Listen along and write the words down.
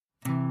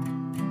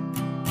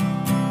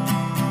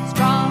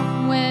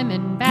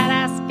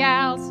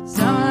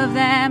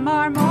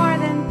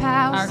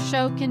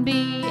show can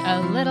be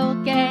a little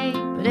gay,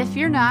 but if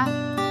you're not,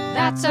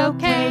 that's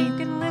okay. You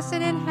can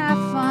listen and have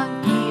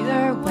fun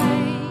either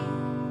way.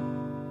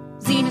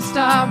 Xena,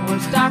 Star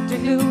Wars, Doctor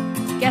Who,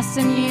 guests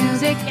and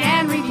music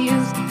and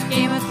reviews,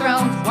 Game of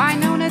Thrones,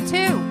 Winona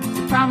too.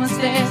 We promise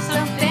there's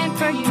something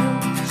for you.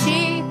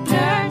 She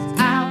nerds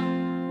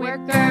out. We're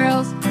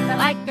girls that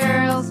like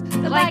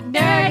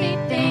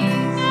nerdy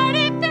things.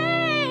 Nerdy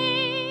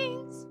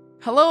things.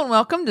 Hello and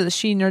welcome to the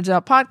She Nerds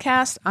Out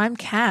podcast. I'm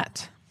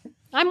Kat.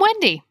 I'm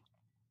Wendy.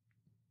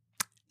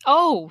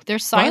 Oh,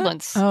 there's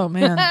silence. What? Oh,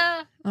 man.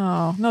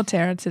 Oh, no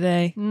Tara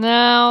today.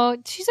 No,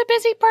 she's a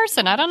busy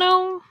person. I don't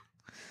know.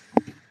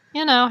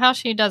 You know how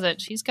she does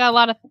it. She's got a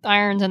lot of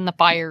irons in the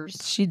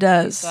fires. She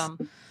does.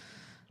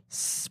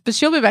 But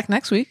she'll be back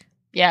next week.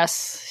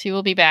 Yes, she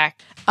will be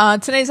back.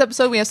 Today's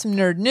episode, we have some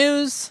nerd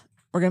news.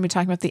 We're going to be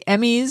talking about the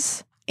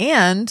Emmys.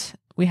 And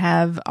we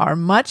have our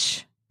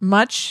much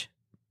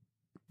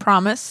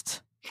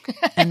promised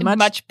and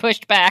much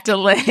pushed back,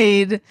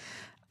 delayed,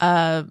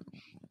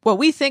 what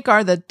we think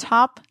are the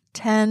top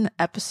 10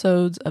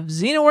 episodes of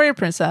Xena Warrior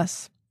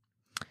Princess.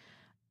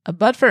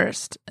 But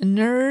first,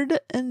 nerd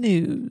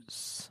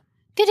news.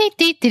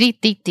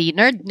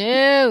 Nerd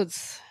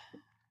news.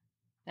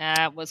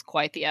 That was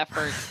quite the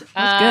effort.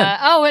 That's good.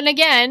 Oh,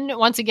 and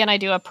once again, I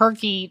do a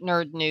perky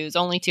nerd news,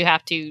 only to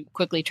have to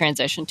quickly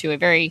transition to a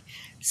very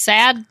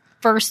sad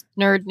first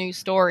nerd news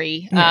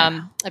story.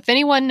 Yeah. If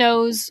anyone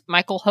knows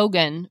Michael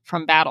Hogan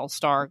from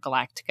Battlestar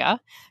Galactica,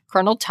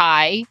 Colonel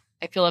Ty,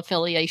 I feel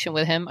affiliation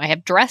with him. I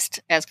have dressed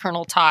as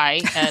Colonel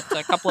Ty at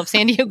a couple of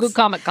San Diego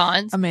Comic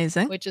Cons.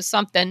 Amazing. Which is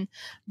something.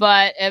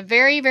 But a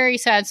very, very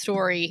sad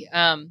story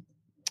when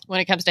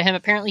it comes to him.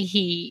 Apparently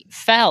he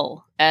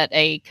fell at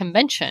a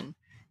convention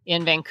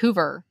in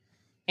Vancouver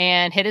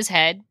and hit his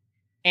head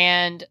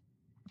and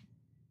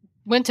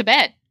went to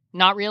bed,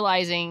 not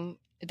realizing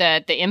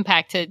that the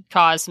impact had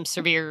caused some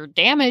severe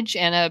damage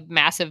and a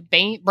massive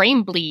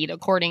brain bleed,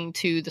 according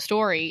to the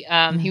story.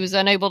 He was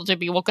unable to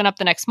be woken up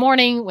the next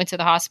morning, went to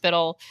the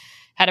hospital,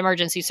 had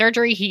emergency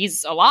surgery.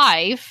 He's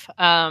alive,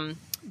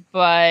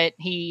 but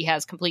he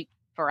has complete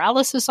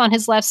paralysis on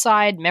his left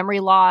side, memory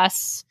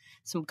loss,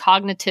 some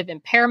cognitive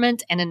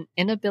impairment, and an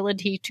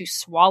inability to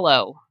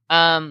swallow.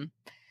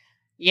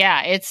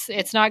 Yeah,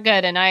 it's not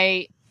good. And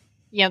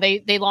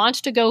they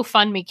launched a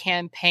GoFundMe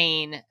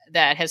campaign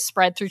that has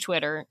spread through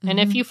Twitter. Mm-hmm. And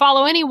if you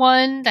follow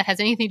anyone that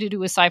has anything to do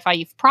with sci-fi,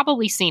 you've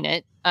probably seen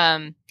it.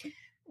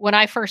 When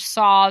I first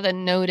saw the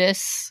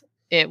notice,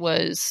 it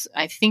was,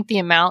 I think the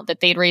amount that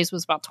they'd raised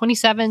was about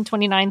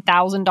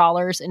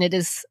 $29,000. And it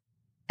is,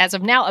 as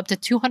of now, up to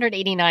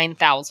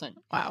 $289,000.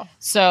 Wow.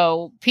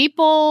 So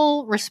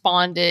people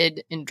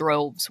responded in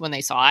droves when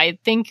they saw. I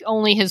think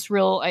only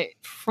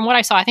from what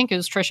I saw, I think it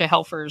was Tricia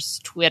Helfer's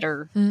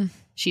Twitter.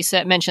 She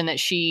mentioned that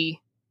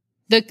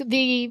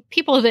the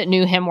people that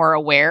knew him were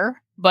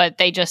aware, but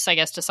they just, I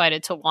guess,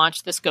 decided to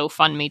launch this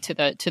GoFundMe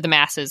to the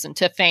masses and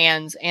to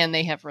fans, and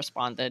they have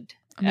responded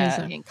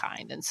in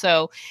kind. And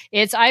so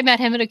I met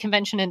him at a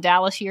convention in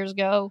Dallas years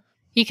ago.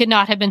 He could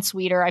not have been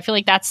sweeter. I feel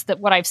like that's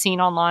what I've seen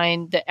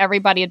online, that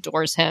everybody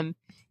adores him.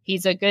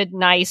 He's a good,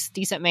 nice,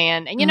 decent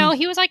man. And,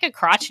 he was like a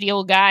crotchety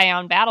old guy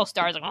on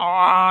Battlestar. Like,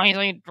 oh, he's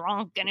like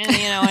drunk and,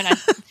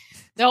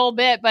 the whole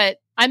bit. But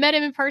I met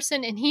him in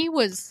person and he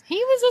was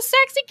a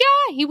sexy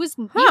guy. He was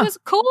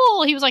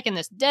cool. He was like in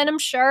this denim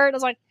shirt.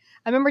 I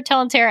remember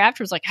telling Tara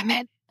afterwards, like, I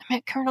met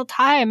Colonel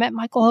Ty. I met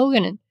Michael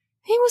Hogan, and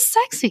he was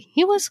sexy.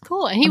 He was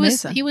cool. And he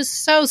was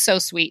so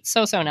sweet.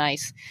 So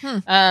nice.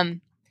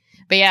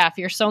 But yeah, if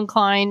you're so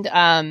inclined,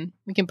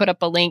 we can put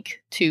up a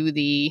link to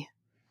the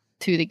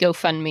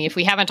GoFundMe if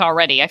we haven't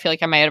already. I feel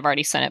like I might have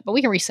already sent it, but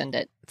we can resend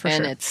it.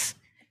 And sure.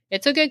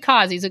 It's a good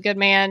cause. He's a good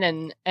man,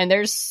 and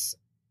there's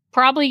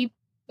probably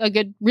a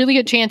really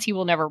good chance he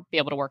will never be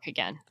able to work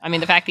again. I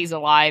mean, the fact he's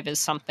alive is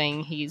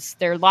something.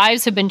 Their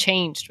lives have been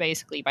changed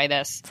basically by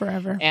this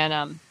forever.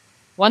 And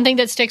one thing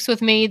that sticks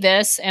with me,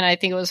 and I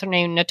think it was her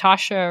name,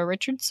 Natasha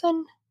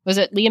Richardson. Was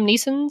it Liam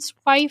Neeson's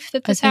wife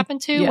that this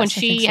happened to? Yes, when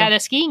she had a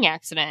skiing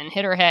accident and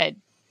hit her head,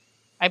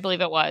 I believe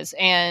it was,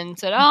 and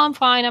said, "Oh, I'm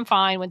fine."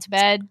 Went to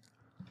bed,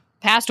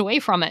 passed away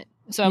from it.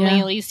 So I mean,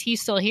 at least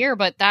he's still here.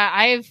 But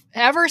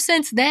ever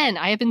since then,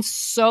 I have been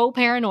so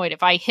paranoid.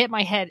 If I hit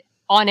my head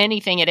on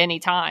anything at any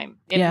time,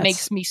 it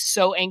makes me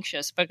so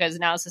anxious, because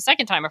now it's the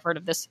second time I've heard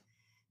of this,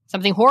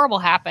 something horrible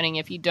happening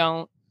if you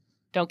don't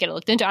get it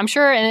looked into. I'm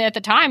sure, and at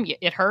the time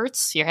it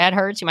hurts. Your head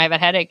hurts. You might have a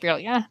headache. You're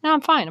like, yeah, no,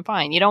 I'm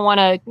fine. You don't want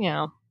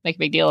to, make a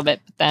big deal of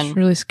it. But then it's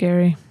really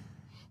scary.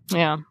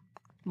 Yeah,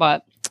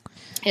 but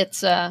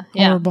it's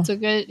horrible.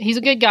 He's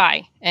a good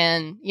guy,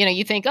 and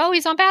you think, oh,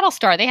 he's on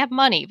Battlestar, they have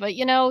money, but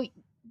you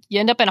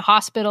end up in a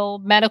hospital,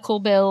 medical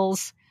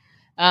bills.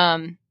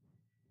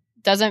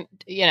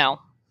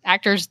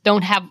 Actors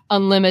don't have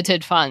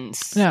unlimited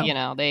funds.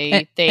 No.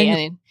 They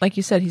like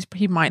you said, he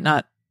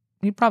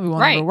probably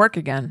won't ever work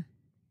again.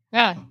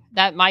 Yeah,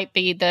 that might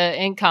be the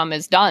income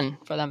is done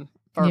for them.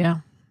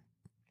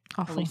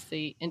 Awful. Released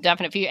the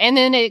indefinite future. And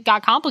then it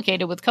got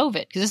complicated with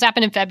COVID because this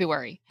happened in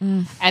February.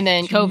 And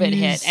then COVID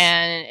hit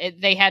and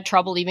they had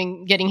trouble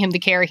even getting him the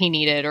care he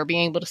needed or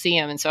being able to see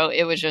him. And so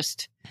it was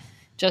just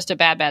a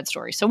bad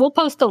story. So we'll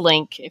post the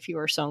link if you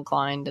are so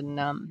inclined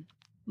and,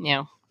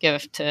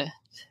 give to,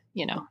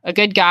 a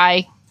good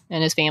guy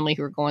and his family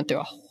who are going through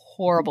a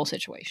horrible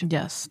situation.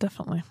 Yes,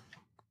 definitely.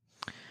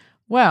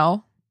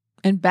 Well,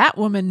 in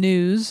Batwoman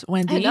news,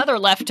 Wendy. Another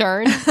left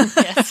turn.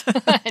 Yes.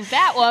 And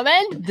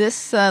Batwoman.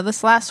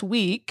 This last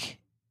week,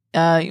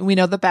 we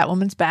know that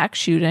Batwoman's back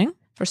shooting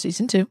for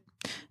season 2.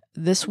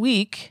 This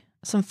week,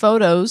 some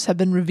photos have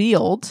been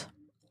revealed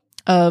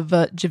of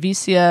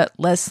Javicia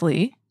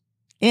Leslie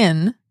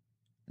in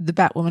the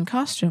Batwoman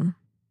costume.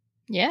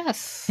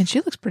 Yes. And she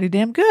looks pretty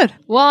damn good.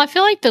 Well, I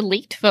feel like the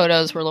leaked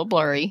photos were a little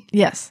blurry.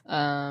 Yes.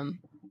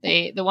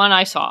 The one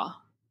I saw.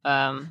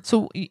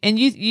 So, and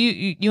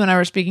you and I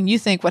were speaking. You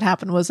think what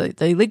happened was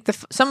they leaked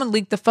someone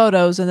leaked the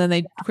photos, and then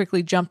they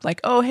quickly jumped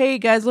like, "Oh, hey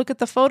guys, look at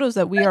the photos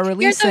that we are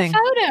releasing."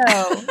 Here's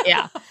a photo.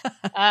 Yeah,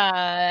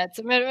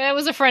 it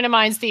was a friend of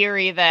mine's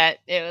theory that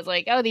it was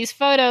like, "Oh, these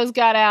photos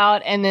got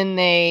out," and then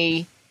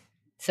they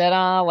said,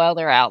 "Oh, well,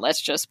 they're out.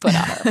 Let's just put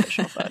out our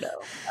official photo."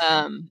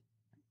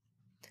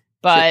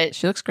 But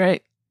she looks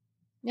great.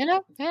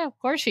 Yeah, of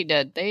course she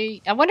did.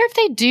 I wonder if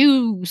they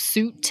do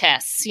suit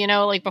tests,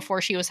 like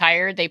before she was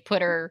hired, they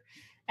put her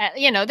at,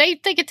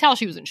 they could tell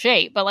she was in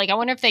shape, but like, I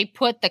wonder if they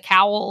put the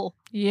cowl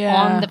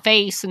on the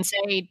face and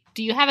say,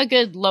 do you have a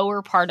good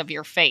lower part of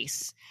your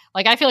face?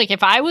 Like, I feel like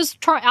if I was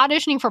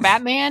auditioning for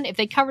Batman, if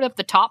they covered up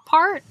the top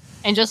part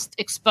and just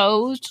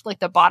exposed like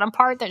the bottom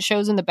part that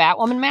shows in the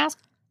Batwoman mask,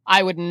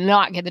 I would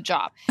not get the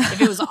job. If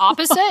it was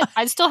opposite,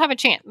 I'd still have a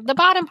chance. The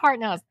bottom part,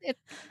 no.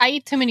 I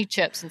eat too many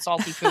chips and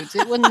salty foods.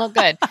 It wouldn't look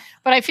good.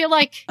 But I feel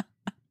like,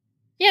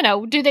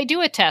 do they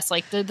do a test?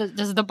 Like,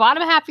 does the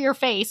bottom half of your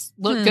face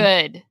look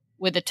good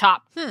with the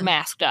top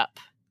masked up?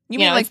 You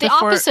mean like it's the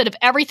opposite of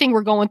everything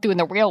we're going through in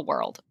the real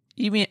world.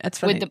 You mean that's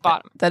funny? With the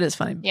bottom. That is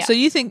funny. Yeah. So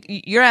you think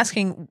you're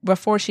asking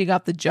before she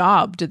got the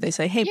job? Did they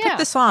say, "Hey, put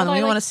this on.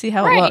 We want to see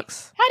how it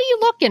looks"? How do you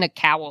look in a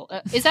cowl?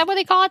 Is that what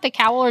they call it? The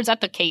cowl, or is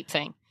that the cape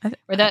thing?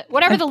 Or that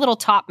whatever the little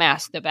top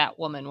mask the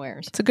Batwoman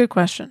wears. It's a good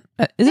question.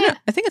 Isn't it?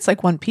 I think it's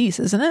like one piece,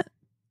 isn't it?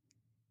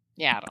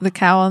 Yeah, I don't know. The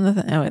cowl and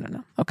the thing. Oh, I don't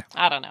know. Okay,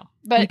 I don't know,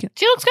 but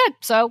she looks good.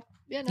 So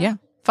yeah,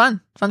 fun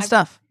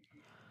stuff.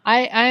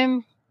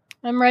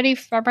 I'm ready.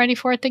 I'm ready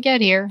for it to get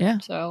here. Yeah,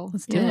 so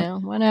let's do it.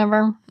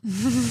 Whenever.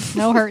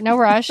 No hurt, no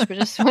rush, but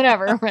just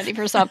whenever. Ready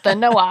for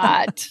something to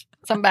watch.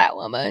 Some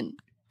Batwoman.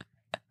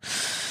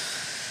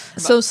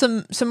 So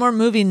some more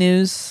movie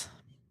news,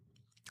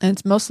 and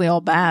it's mostly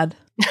all bad.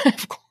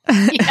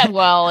 Yeah,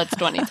 well, it's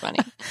 2020.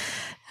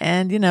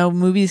 And,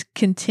 movies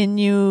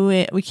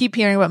continue. We keep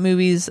hearing about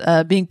movies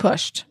being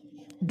pushed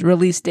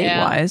release date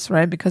wise,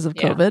 right? Because of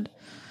COVID.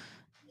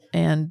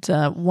 And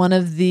one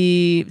of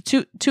the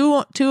two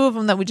of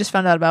them that we just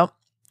found out about,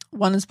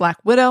 one is Black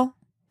Widow,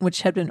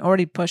 which had been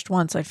already pushed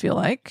once, I feel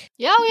like.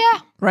 Yeah,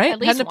 yeah.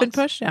 Right? Hadn't it been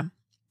pushed? Yeah.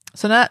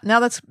 So now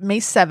that's May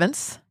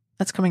 7th.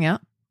 That's coming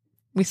out.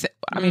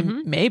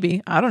 mean,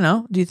 maybe. I don't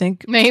know. Do you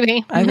think?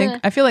 Maybe.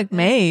 I feel like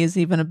May is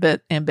even a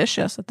bit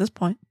ambitious at this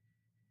point.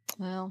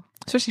 Well,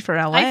 especially for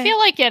LA. I feel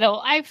like it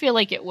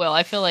will.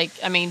 I feel like,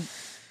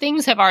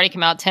 things have already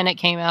come out. Tenet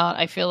came out.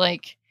 I feel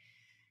like,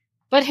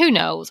 but who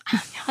knows?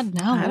 God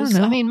knows. I don't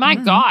know. I mean, my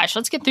gosh,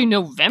 let's get through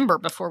November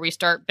before we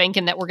start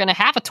banking that we're going to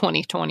have a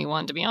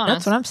 2021, to be honest.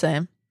 That's what I'm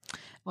saying.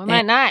 We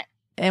might not.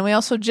 And we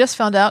also just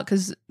found out,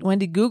 because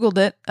Wendy Googled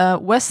it,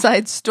 West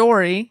Side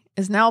Story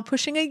is now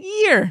pushing a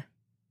year.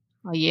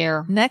 A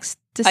year. Next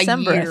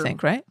December, I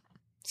think, right?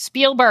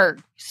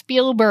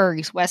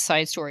 Spielberg's West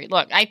Side Story.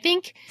 Look, I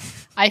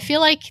feel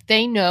like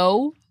they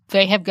know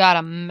they have got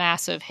a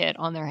massive hit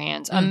on their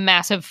hands, a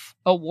massive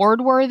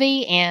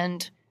award-worthy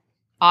and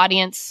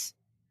audience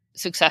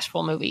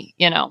successful movie,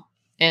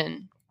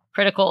 in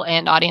critical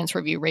and audience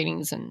review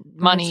ratings and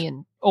money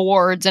and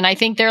awards. And I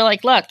think they're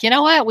like, look, you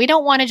know what? We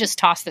don't want to just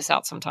toss this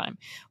out sometime.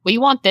 We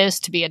want this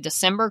to be a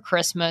December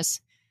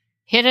Christmas,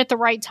 hit at the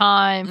right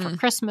time for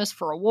Christmas,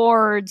 for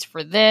awards,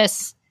 for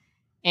this.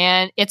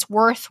 And it's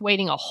worth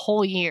waiting a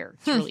whole year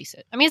to release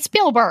it. I mean, it's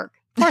Spielberg.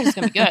 Of course it's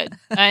going to be good.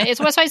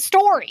 It's West Side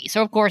Story.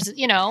 So, of course,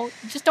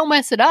 just don't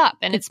mess it up.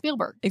 And it's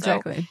Spielberg.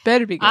 Exactly. So It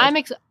better be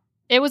good.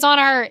 It was on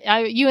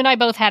you and I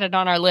both had it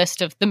on our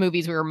list of the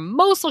movies we were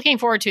most looking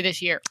forward to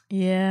this year.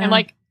 Yeah. And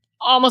like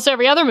almost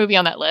every other movie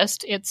on that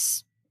list,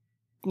 it's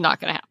not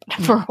going to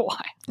happen for a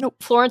while. Nope.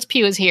 Florence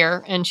Pugh is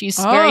here, and she's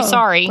very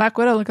sorry. Black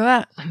Widow, look at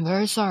that. I'm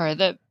very sorry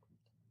that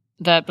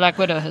Black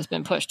Widow has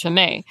been pushed to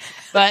May.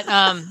 But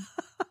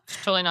it's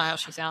totally not how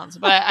she sounds.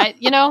 But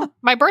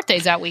my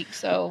birthday's that week,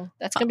 so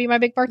that's going to be my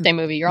big birthday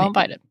movie. You're all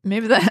invited.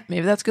 Maybe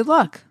that's good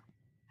luck.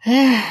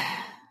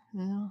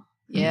 Well,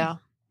 yeah.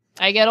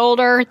 I get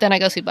older, then I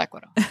go see Black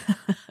Widow.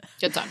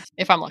 Good times,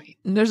 if I'm lucky.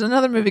 There's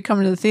another movie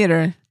coming to the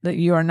theater that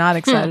you are not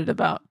excited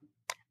about.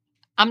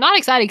 I'm not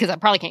excited because I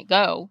probably can't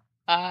go.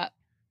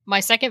 My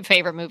second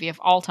favorite movie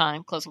of all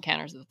time, Close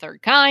Encounters of the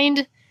Third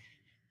Kind.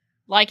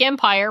 Like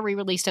Empire,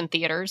 re-released in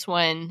theaters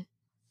when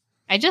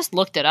I just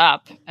looked it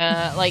up.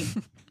 Like,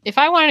 if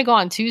I wanted to go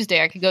on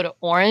Tuesday, I could go to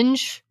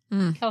Orange,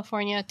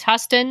 California,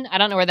 Tustin. I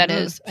don't know where that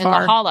is. And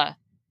La Jolla.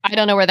 I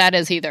don't know where that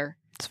is either.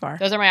 It's far.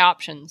 Those are my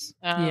options.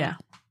 Yeah.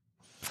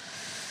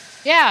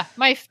 Yeah.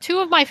 Two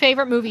of my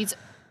favorite movies,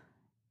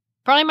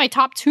 probably my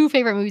top 2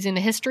 favorite movies in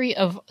the history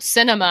of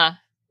cinema,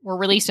 were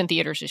released in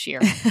theaters this year.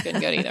 Couldn't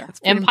go either.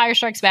 Empire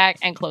Strikes Back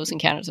and Close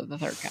Encounters of the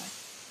Third Kind.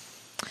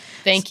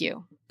 Thank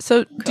you.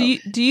 So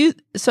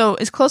so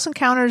is Close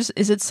Encounters,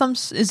 is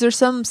there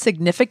some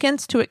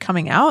significance to it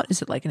coming out?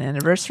 Is it like an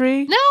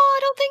anniversary? No, I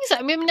don't think so.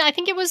 I mean, I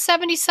think it was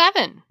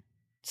 77.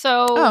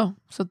 So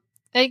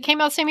it came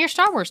out the same year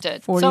Star Wars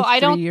did.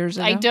 43 years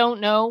ago. I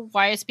don't know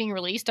why it's being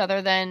released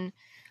other than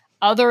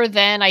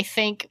I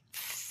think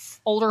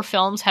older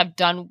films have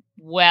done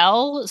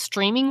well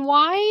streaming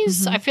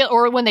wise. I feel,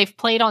 or when they've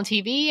played on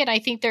TV, and I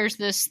think there's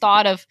this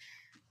thought of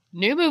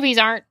new movies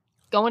aren't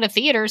going to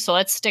theaters, so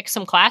let's stick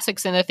some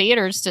classics in the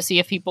theaters to see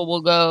if people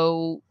will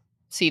go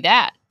see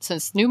that,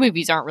 since new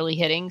movies aren't really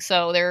hitting.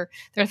 So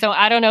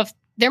I don't know if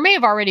there may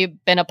have already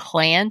been a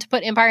plan to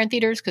put Empire in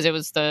theaters because it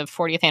was the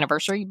 40th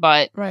anniversary,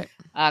 but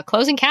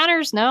Close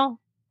Encounters, no.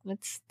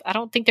 I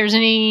don't think there's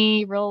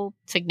any real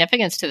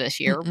significance to this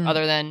year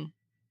other than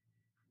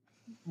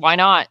why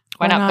not?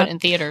 Why not put it in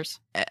theaters?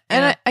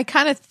 And I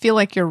kind of feel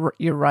like you're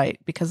right,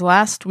 because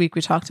last week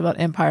we talked about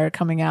Empire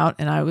coming out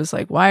and I was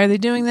like, why are they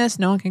doing this?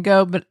 No one can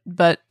go.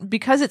 But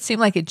because it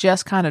seemed like it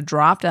just kind of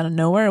dropped out of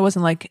nowhere, it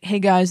wasn't like, hey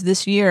guys,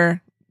 this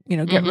year,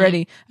 get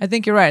ready. I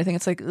think you're right. I think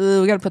it's like,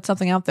 we got to put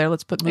something out there.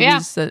 Let's put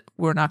movies that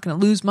we're not going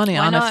to lose money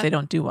on if they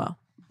don't do well.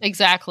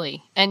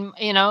 Exactly. And,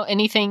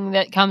 anything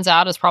that comes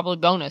out is probably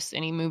bonus,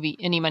 any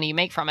money you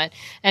make from it.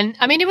 And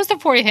I mean, it was the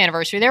 40th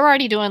anniversary. They were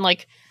already doing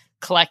like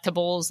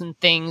collectibles and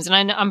things.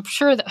 And I'm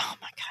sure that, oh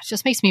my gosh,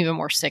 this makes me even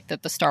more sick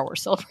that the Star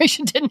Wars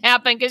celebration didn't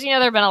happen. Because, there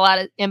have been a lot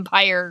of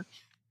Empire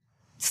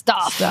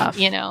stuff.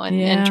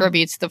 And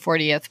tributes to the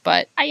 40th.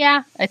 But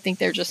I think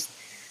there's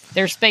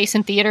space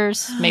in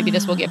theaters. Maybe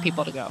this will get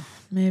people to go.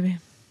 Maybe.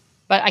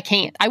 But I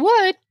can't. I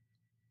would.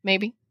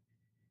 Maybe.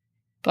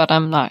 But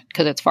I'm not,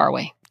 because it's far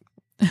away.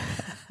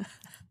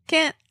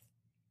 Can't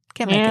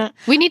make it.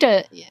 We need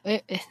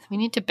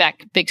to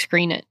big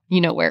screen it.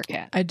 You know where,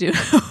 Kat? I do.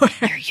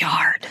 Your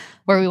yard,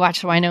 where we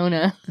watched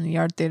Winona in the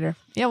yard theater.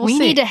 Yeah, we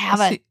need to have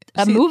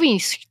a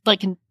movie,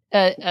 like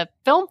a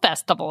film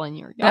festival in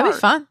your yard. That'd be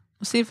fun.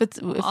 We'll see if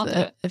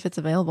it's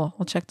available.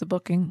 We'll check the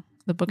booking.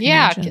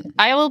 Yeah, engine.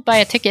 I will buy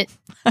a ticket.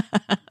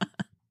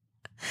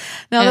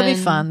 No, that'd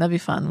be fun. That'd be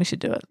fun. We should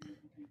do it.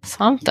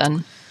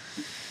 Something.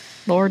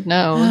 Lord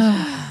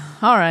knows.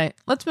 All right,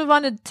 let's move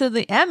on to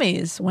the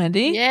Emmys,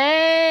 Wendy.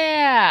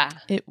 Yeah.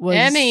 It was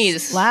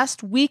Emmys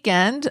last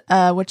weekend,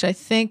 which I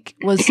think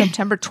was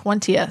September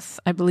 20th,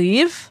 I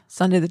believe,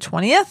 Sunday the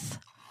 20th.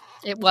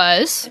 It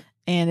was.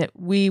 And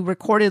we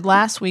recorded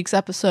last week's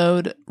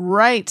episode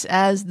right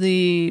as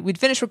we'd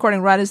finished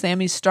recording right as the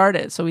Emmys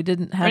started, so we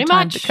didn't have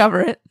time to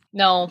cover it.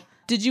 No.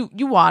 Did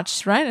you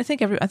watched, right? I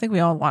think we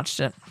all watched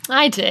it.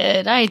 I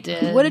did.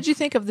 What did you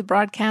think of the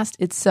broadcast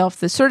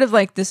itself? The sort of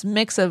like this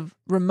mix of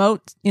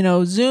remote,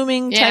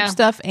 Zooming type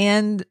stuff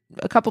and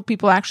a couple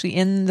people actually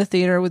in the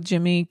theater with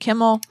Jimmy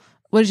Kimmel.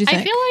 What did you think?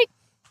 I feel like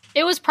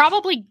it was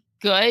probably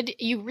good.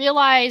 You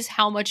realize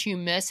how much you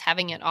miss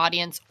having an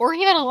audience or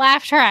even a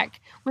laugh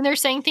track when they're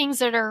saying things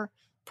that are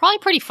probably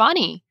pretty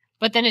funny.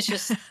 But then it's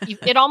just,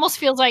 it almost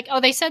feels like,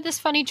 oh, they said this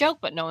funny joke,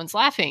 but no one's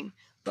laughing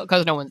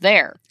because no one's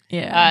there.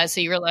 Yeah.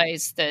 So you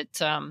realize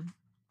that,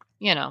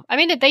 I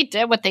mean, they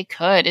did what they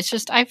could. It's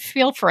just, I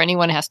feel for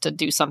anyone who has to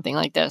do something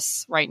like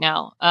this right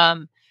now.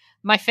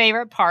 My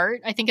favorite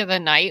part, I think, of the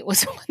night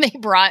was when they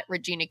brought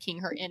Regina King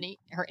her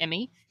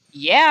Emmy.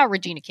 Yeah,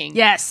 Regina King.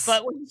 Yes.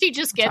 But when she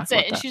just gets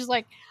it and she's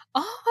like,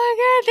 oh my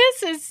God,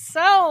 this is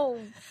so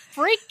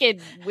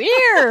freaking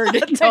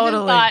weird.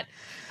 Totally.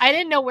 I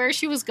didn't know where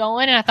she was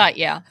going. And I thought,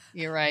 yeah,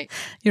 you're right.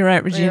 You're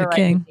right, Regina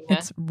King. Regina.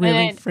 It's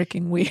really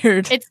freaking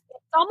weird. It's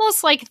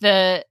almost like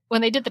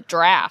when they did the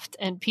draft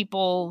and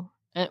people,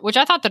 which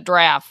I thought the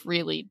draft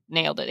really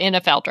nailed it,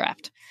 NFL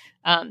draft.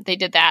 They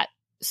did that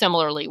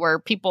similarly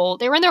where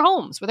they were in their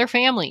homes with their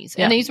families.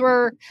 And these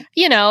were,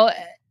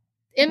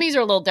 Emmys are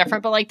a little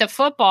different, but like the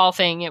football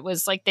thing, it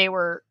was like a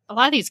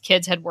lot of these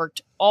kids had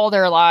worked all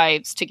their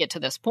lives to get to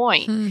this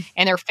point,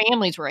 and their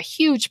families were a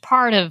huge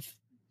part of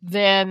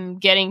them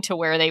getting to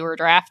where they were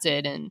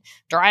drafted and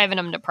driving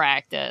them to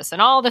practice and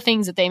all the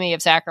things that they may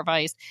have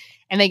sacrificed.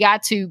 And they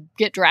got to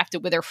get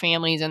drafted with their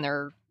families and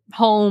their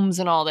homes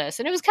and all this.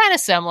 And it was kind of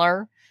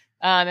similar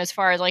as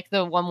far as like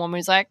the one woman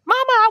was like, Mama,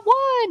 I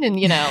won.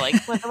 And,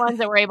 like the ones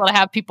that were able to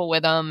have people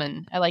with them.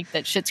 And I like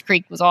that Schitt's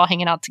Creek was all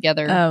hanging out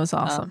together. That was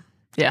awesome.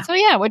 Yeah. So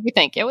yeah, what do you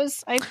think? It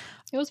was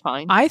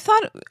fine. I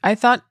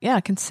thought, yeah,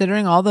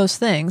 considering all those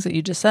things that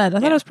you just said,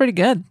 I thought it was pretty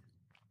good.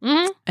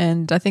 Mm-hmm.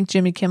 And I think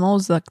Jimmy Kimmel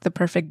is like the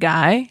perfect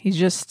guy. He's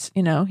just,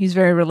 he's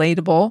very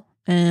relatable,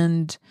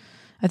 and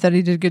I thought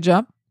he did a good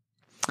job.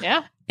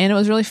 Yeah. And it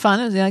was really fun.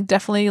 It was like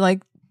definitely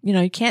like,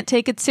 you can't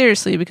take it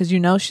seriously because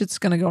shit's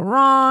going to go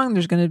wrong.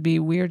 There's going to be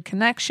weird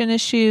connection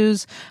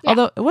issues. Yeah.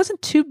 Although there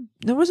wasn't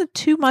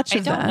too much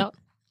of that.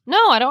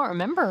 No, I don't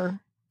remember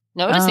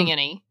noticing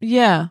any.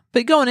 Yeah,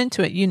 but going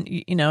into it,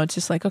 you know, it's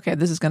just like, okay,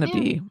 this is going to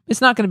be,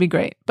 it's not going to be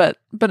great, but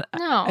No,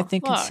 I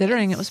think look,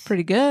 considering it was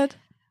pretty good.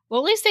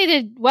 Well, at least they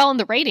did well in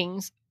the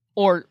ratings.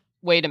 Or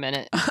wait a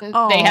minute,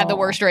 they had the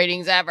worst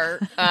ratings ever.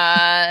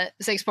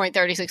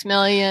 6.36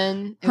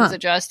 million. It was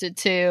adjusted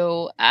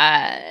to.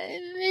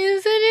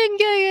 It didn't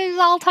get its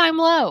all-time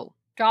low,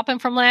 dropping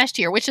from last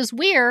year, which is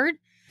weird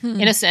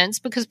in a sense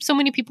because so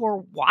many people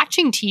were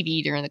watching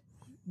TV during the.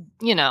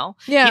 You know,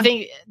 Yeah. You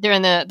think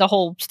during the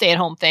whole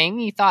stay-at-home thing,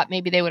 you thought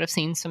maybe they would have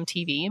seen some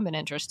TV and been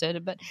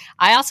interested. But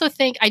I also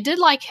think I did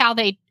like how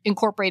they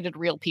incorporated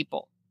real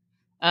people.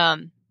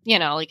 You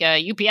know, like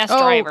a UPS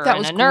driver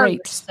and a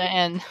nurse.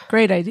 And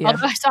great idea.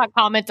 Although I saw it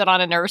commented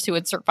on a nurse who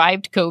had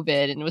survived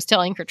COVID and was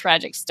telling her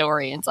tragic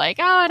story. And it's like,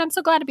 oh, and I'm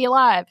so glad to be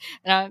alive.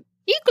 And I'm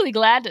equally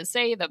glad to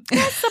say the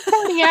best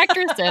supporting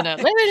actress in a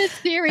limited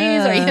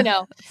series. Or, you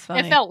know,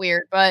 it felt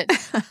weird. But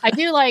I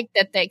do like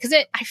that because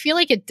I feel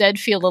like it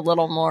did feel a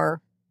little more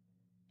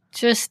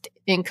just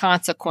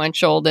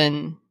inconsequential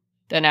than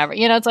ever.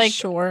 You know, it's like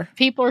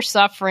people are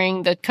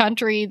suffering. The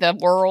country, the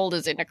world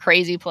is in a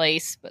crazy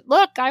place. But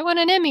look, I won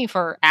an Emmy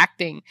for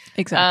acting.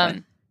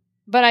 Exactly.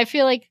 But I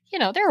feel like, you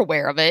know, they're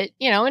aware of it,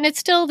 you know, and it's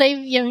still,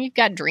 you've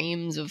got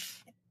dreams of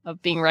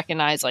being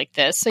recognized like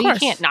this. So you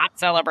can't not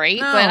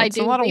celebrate. No, but it's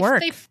a lot of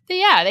work.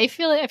 I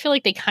feel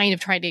like they kind of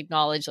try to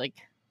acknowledge like,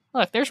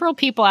 look, there's real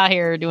people out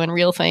here doing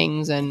real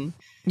things and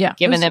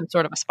giving them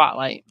sort of a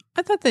spotlight.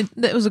 I thought that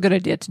it was a good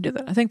idea to do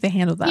that. I think they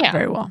handled that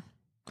very well.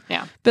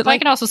 Yeah. But I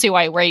can also see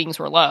why ratings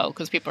were low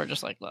because people are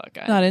just like, look,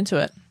 not into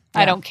it.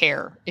 I don't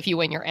care if you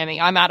win your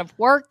Emmy. I'm out of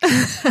work.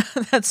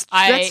 That's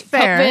fair.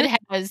 COVID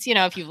has, you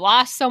know, if you've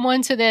lost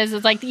someone to this,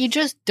 it's like you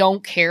just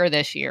don't care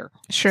this year.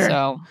 Sure.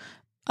 So,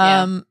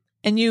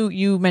 and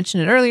you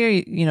mentioned it earlier,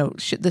 you know,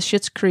 the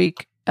Schitt's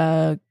Creek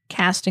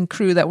cast and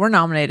crew that were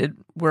nominated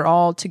were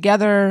all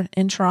together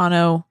in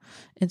Toronto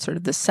in sort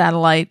of the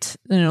satellite,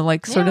 you know,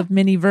 like sort of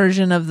mini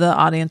version of the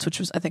audience, which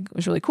I think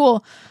was really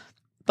cool.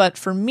 But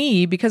for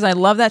me, because I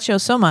love that show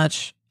so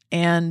much,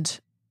 and,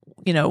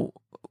 you know,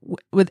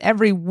 with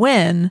every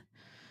win,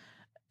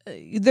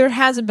 there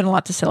hasn't been a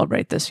lot to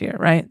celebrate this year,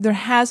 right? There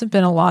hasn't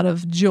been a lot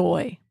of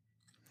joy.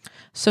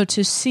 So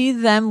to see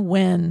them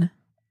win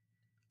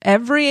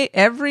every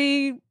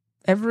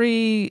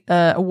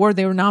award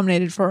they were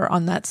nominated for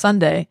on that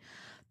Sunday,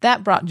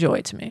 that brought joy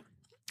to me.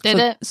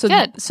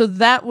 So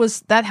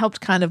that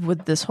helped kind of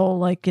with this whole,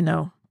 like, you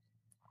know,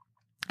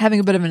 having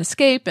a bit of an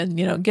escape and,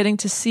 you know, getting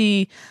to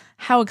see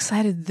how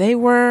excited they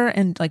were,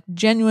 and like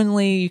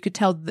genuinely you could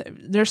tell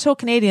they're so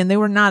Canadian, they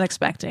were not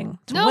expecting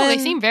to win. They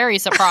seemed very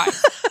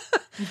surprised.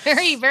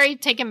 Very, very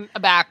taken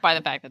aback by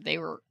the fact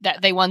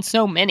that they won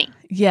so many.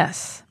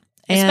 Yes.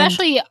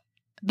 Especially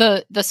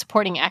the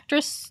supporting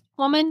actress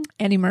woman.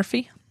 Annie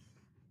Murphy.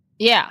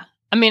 Yeah.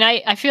 I mean,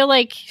 I feel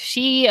like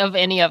of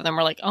any of them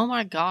were like, oh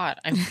my God,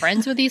 I'm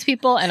friends with these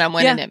people and I'm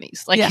winning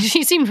Emmys. Like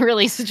she seemed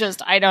really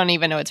just, I don't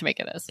even know what to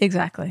make of this.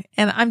 Exactly.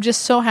 And I'm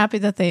just so happy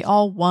that they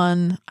all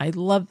won. I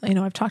love, you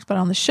know, I've talked about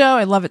it on the show.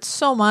 I love it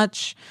so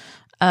much.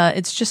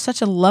 It's just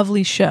such a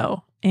lovely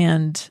show.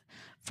 And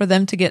for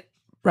them to get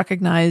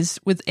recognized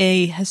with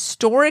a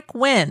historic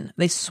win,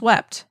 they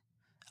swept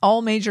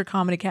all major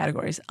comedy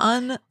categories.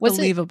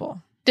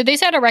 Unbelievable. Did they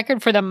set a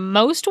record for the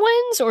most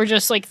wins or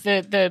just like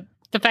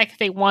the fact that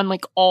they won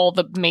like all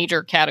the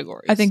major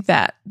categories? I think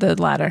that the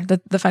latter,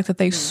 the fact that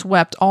they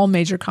swept all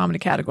major comedy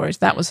categories,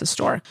 that was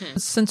historic.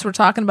 Since we're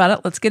talking about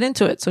it, let's get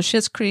into it. So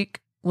Schitt's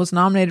Creek was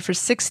nominated for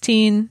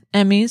 16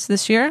 Emmys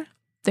this year.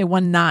 They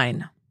won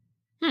 9.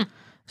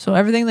 So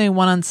everything they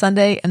won on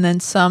Sunday and then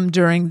some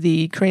during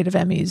the Creative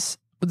Emmys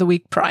the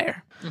week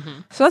prior.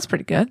 So that's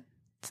pretty good.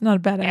 It's not a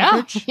bad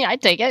average. Yeah,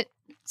 I'd take it.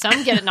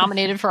 Some get it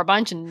nominated for a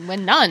bunch and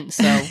win none.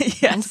 So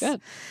that's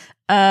good.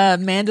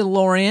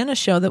 Mandalorian, a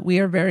show that we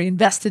are very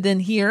invested in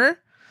here.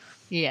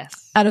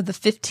 Yes. Out of the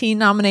 15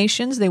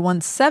 nominations, they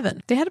won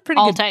 7. They had a pretty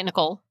all good...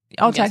 technical.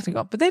 All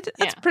technical. But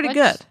that's pretty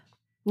good.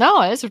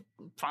 No, it's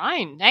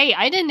fine. Hey,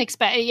 I didn't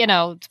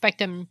expect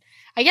them...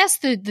 I guess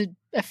the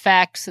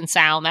effects and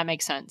sound, that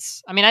makes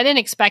sense. I mean, I didn't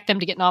expect them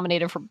to get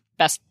nominated for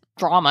Best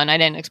Drama, and I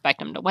didn't expect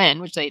them to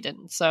win, which they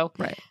didn't. So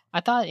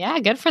I thought,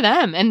 good for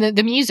them. And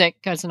the music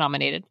was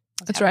nominated.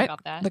 That's right.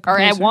 About that. Or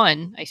at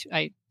one, I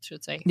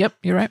should say. Yep,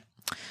 you're right.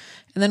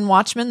 And then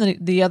Watchmen,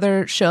 the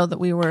other show that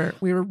we were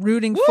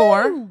rooting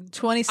for,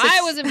 26.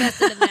 I was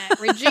invested in that.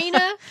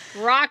 Regina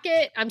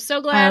Rocket. I'm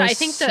so glad. I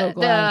think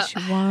glad she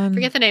won. I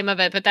forget the name of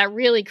it, but that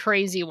really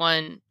crazy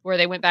one where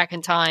they went back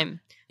in time.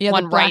 Yeah,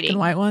 the black and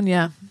white one.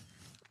 Yeah.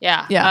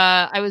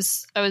 I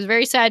was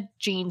very sad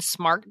Jean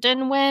Smart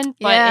didn't win,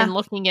 but in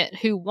looking at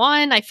who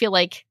won, I feel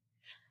like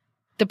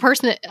the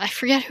person that I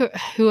forget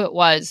who it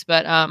was,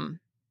 but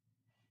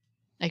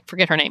I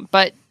forget her name,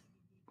 but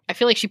I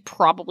feel like she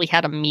probably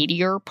had a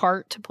meteor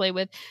part to play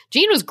with.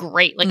 Jean was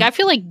great. Like I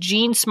feel like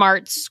Jean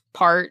Smart's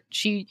part,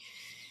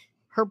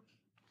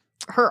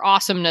 her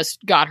awesomeness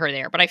got her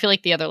there, but I feel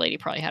like the other lady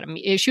probably had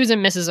she was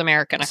in Mrs.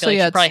 America, and I feel like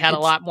she probably had a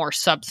lot more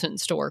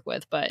substance to work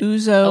with. But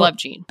Uzo I love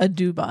Jean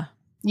Aduba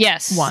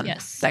won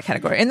that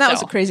category. And that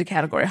was a crazy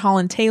category.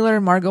 Holland Taylor,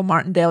 Margot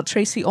Martindale,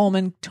 Tracy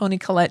Ullman, Toni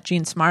Collette,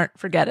 Jean Smart.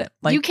 Forget it.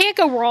 Like, you can't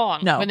go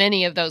wrong with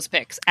any of those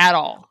picks at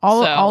all.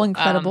 All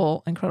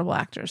incredible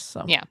actors.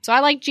 So yeah. So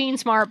I like Jean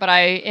Smart, but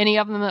any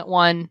of them that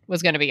won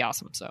was going to be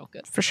awesome. So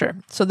good. For sure.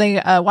 So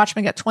they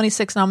Watchmen got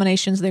 26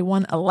 nominations. They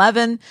won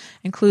 11,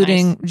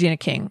 including Regina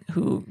King,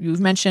 who you've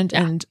mentioned,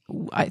 and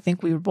I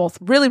think we were both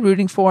really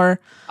rooting for.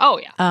 Oh,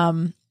 yeah.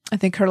 I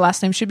think her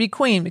last name should be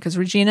Queen because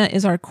Regina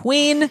is our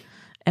queen.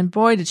 And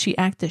boy, did she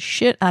act the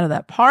shit out of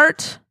that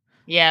part.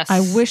 Yes. I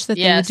wish that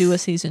they would do a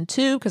season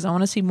 2 because I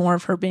want to see more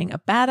of her being a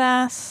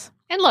badass.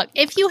 And look,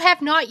 if you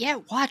have not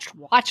yet watched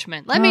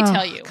Watchmen, let me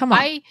tell you. Come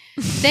on.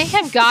 They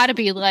have got to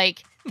be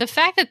like, the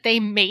fact that they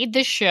made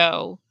this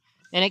show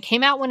and it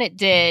came out when it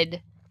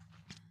did,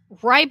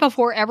 right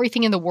before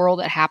everything in the world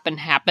that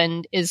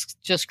happened is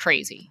just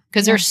crazy.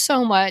 Because there's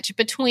so much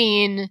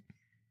between,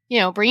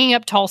 bringing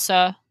up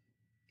Tulsa,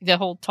 the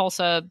whole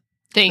Tulsa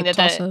thing,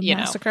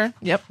 massacre.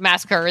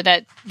 Massacre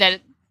that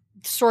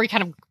story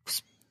kind of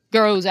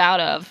grows out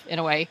of in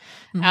a way.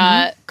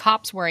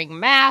 Cops wearing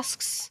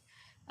masks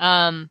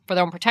for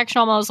their own protection,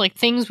 almost like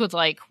things with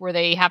like where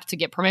they have to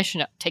get permission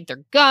to take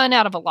their gun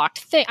out of a locked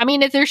thing. I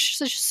mean, there's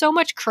so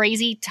much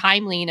crazy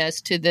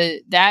timeliness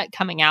to that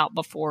coming out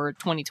before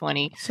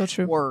 2020. So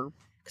true.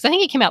 Because I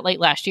think it came out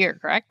late last year,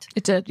 correct?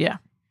 It did, yeah.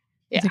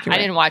 Yeah, I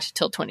didn't watch it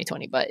till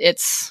 2020, but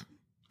it's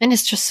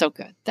just so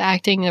good. The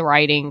acting, the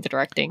writing, the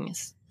directing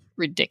is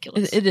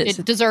ridiculous. It is.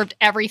 It deserved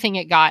everything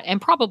it got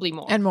and probably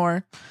more. And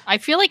more. I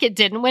feel like it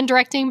didn't win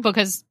directing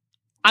because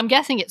I'm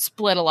guessing it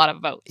split a lot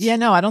of votes. Yeah,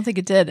 no, I don't think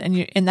it did.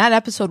 And that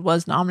episode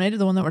was nominated,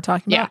 the one that we're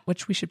talking about,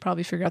 which we should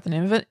probably figure out the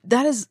name of it.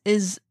 That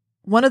is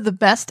one of the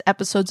best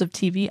episodes of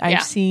TV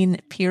I've seen,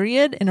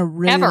 period, in a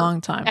really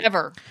long time.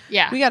 Ever.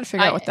 Yeah. We got to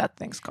figure out what that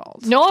thing's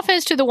called. No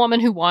offense to the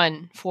woman who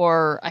won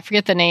for, I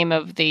forget the name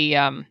of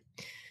the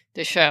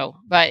show,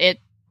 but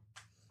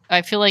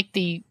I feel like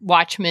the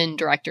Watchmen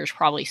directors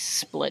probably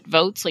split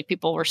votes. Like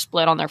people were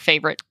split on their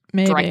favorite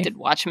directed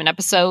Watchmen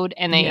episode.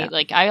 And they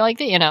I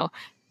liked it,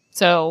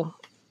 So,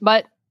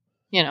 but,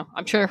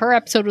 I'm sure her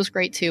episode was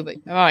great too. But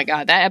oh my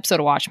God, that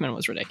episode of Watchmen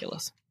was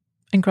ridiculous.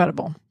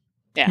 Incredible.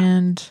 Yeah.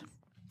 And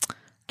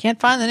can't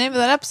find the name of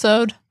that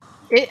episode.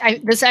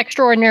 This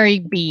extraordinary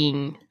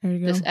being. There you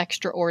go. This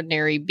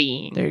extraordinary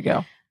being. There you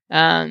go.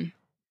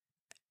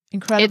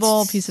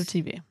 Incredible piece of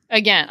TV.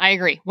 Again, I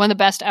agree. One of the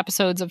best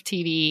episodes of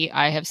TV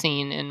I have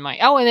seen in my...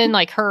 Oh, and then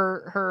like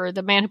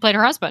the man who played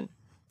her husband.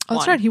 Oh,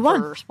 that's right. He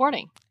won. For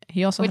Sporting.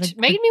 He also Which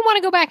made me want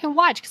to go back and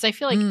watch because I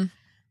feel like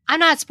I'm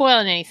not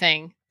spoiling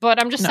anything, but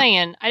I'm just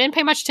saying I didn't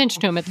pay much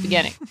attention to him at the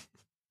beginning.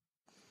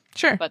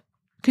 Sure. But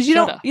because you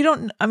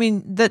don't, I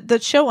mean, the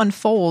show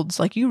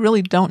unfolds, like you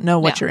really don't know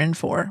what you're in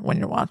for when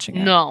you're watching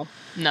it. No.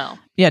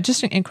 Yeah,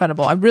 just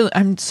incredible.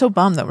 I'm so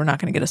bummed that we're not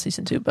going to get a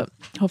season 2, but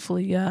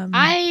hopefully.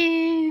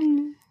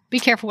 Be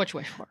careful what you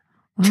wish for.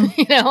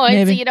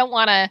 Maybe. You don't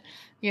want to.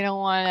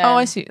 Oh,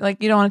 I see.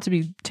 Like you don't want it to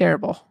be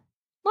terrible.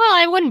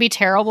 Well, it wouldn't be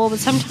terrible, but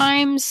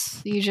sometimes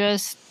you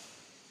just,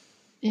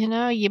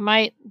 you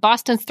might.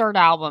 Boston's third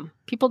album.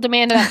 People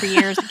demanded that for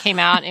years. It came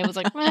out, and it was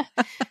like,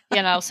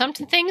 some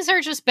things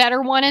are just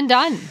better one and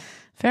done.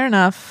 Fair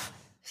enough.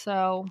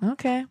 So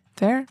okay,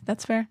 fair.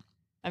 That's fair.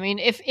 I mean,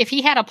 if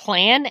he had a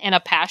plan and a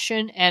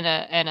passion and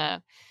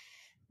a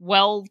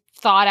well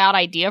thought out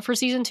idea for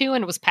season 2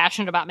 and was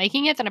passionate about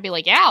making it, then I'd be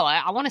like,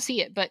 yeah, I want to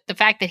see it. But the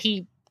fact that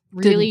he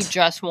really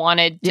just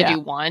wanted to do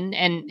one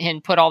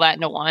and put all that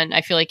into one,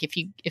 I feel like if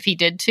he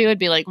did 2, it'd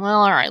be like,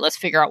 well, all right, let's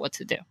figure out what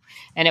to do.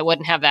 And it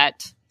wouldn't have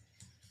that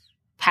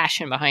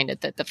passion behind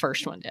it that the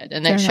first one did.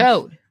 And it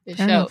showed. It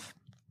showed. Enough.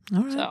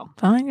 All right. So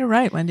fine, you're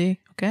right, Wendy.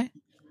 Okay.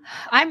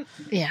 I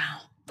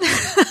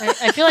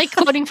feel like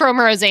quoting from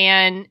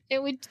Roseanne,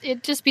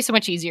 it'd just be so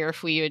much easier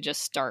if we would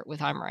just start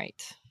with I'm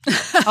right.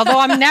 Although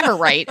I'm never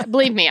right.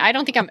 Believe me, I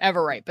don't think I'm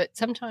ever right, but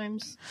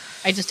sometimes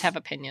I just have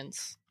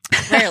opinions.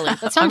 Rarely,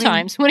 but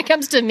sometimes when it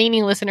comes to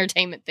meaningless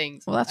entertainment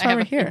things. Well, that's why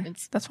we're here.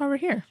 That's why we're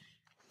here.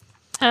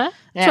 Huh?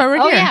 That's why we're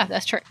here. Oh, yeah,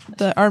 that's true.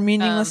 Our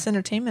meaningless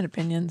entertainment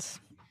opinions.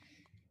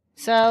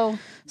 So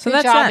good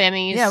that's job, that.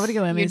 Emmys. Yeah, way to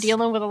go, Emmys. You're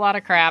dealing with a lot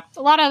of crap.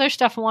 A lot of other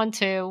stuff won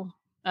too.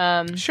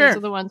 Sure. Those are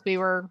the ones we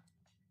were.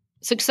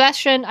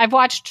 Succession. I've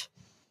watched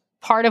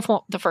part of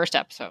the first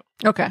episode.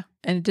 Okay,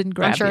 and it didn't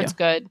grab you. I'm sure it's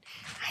good.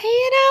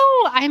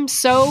 I'm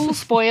so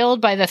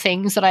spoiled by the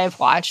things that I have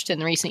watched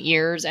in recent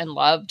years and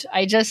loved.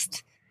 I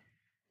just,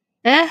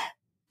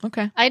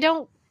 Okay. I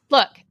don't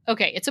look.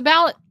 Okay, it's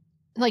about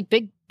like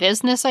big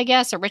business, I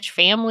guess, a rich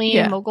family,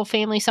 a mogul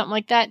family, something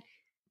like that.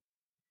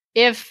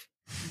 If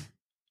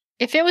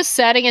it was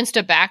set against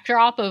a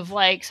backdrop of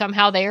like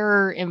somehow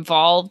they're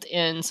involved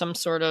in some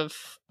sort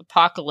of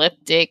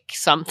apocalyptic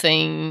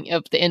something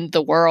of the end of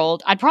the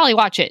world, I'd probably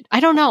watch it. I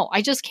don't know.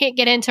 I just can't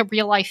get into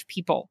real life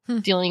people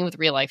dealing with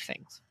real life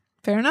things.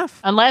 Fair enough.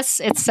 Unless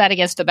it's set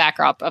against a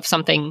backdrop of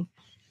something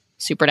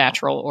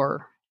supernatural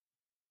or,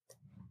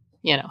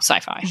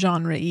 sci-fi.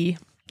 Genre-y.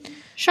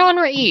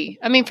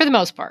 I mean, for the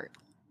most part,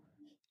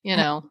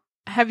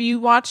 Have you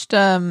watched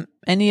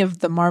any of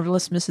The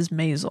Marvelous Mrs.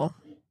 Maisel?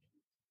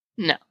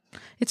 No.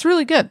 It's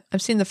really good.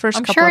 I've seen the first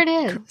I'm couple sure it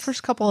is.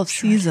 first couple of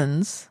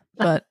seasons,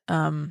 but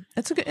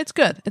it's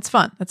good. It's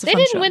fun. It's a They fun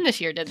didn't show. win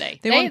this year, did they?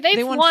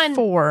 They won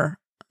 4.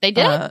 They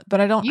did?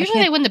 But I don't Usually I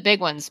they can't, win the big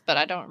ones, but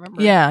I don't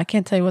remember. yeah, I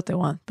can't tell you what they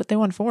won, but they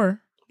won 4.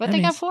 But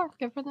they got 4.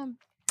 Good for them.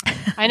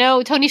 I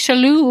know Tony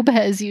Shalhoub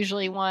has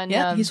usually won.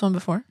 Yeah, he's won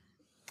before.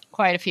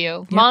 Quite a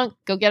few. Yep. Monk,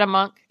 go get a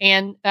Monk.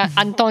 And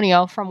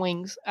Antonio from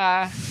Wings.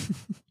 I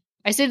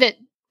see that.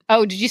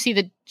 Oh, did you see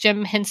that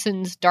Jim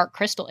Henson's Dark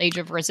Crystal Age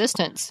of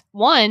Resistance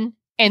won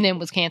and then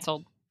was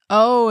canceled?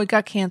 Oh, it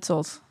got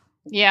canceled.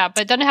 Yeah,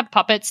 but it doesn't have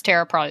puppets.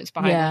 Tara probably is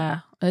behind it. Yeah,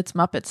 it's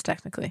Muppets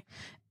technically.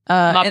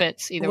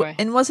 Muppets, either way.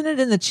 And wasn't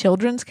it in the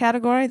children's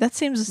category? That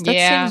seems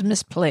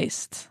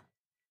misplaced.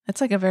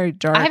 That's like a very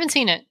dark. I haven't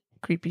seen it,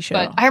 creepy show.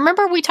 but I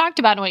remember we talked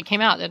about it when it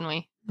came out, didn't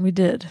we? We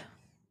did.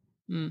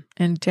 Mm.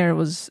 And Tara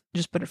was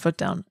just put her foot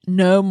down.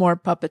 No more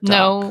puppet talk.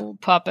 No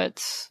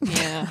puppets.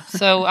 Yeah.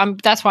 So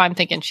that's why I'm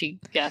thinking she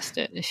guessed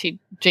it. She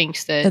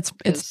jinxed it.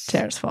 It's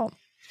Tara's fault.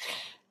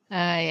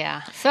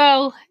 Yeah.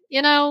 So,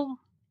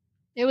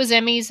 it was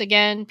Emmys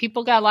again.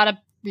 People got a lot of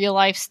real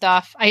life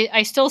stuff.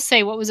 I still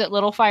say, what was it?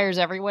 Little Fires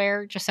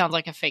Everywhere? Just sounds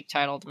like a fake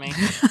title to me.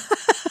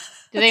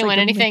 Did they win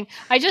anything?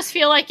 I just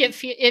feel like it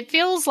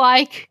feels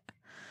like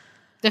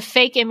the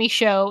fake Emmy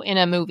show in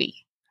a movie.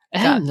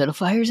 Little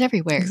Fires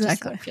Everywhere.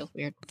 Exactly. It feels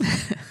weird.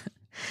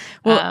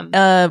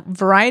 Well,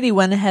 Variety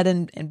went ahead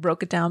and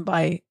broke it down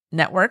by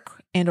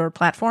network and or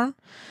platform.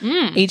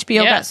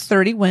 HBO got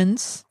 30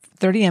 wins,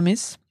 30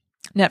 Emmys.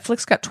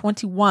 Netflix got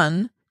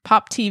 21.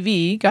 Pop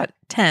TV got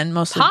 10,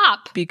 mostly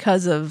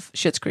because of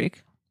Schitt's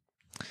Creek.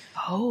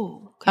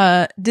 Oh.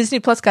 Okay. Disney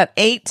Plus got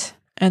 8,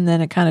 and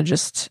then it kind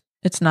of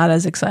it's not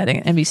as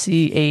exciting.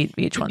 NBC 8,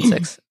 VH1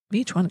 6.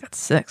 VH1 got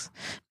 6.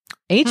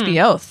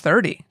 HBO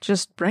 30,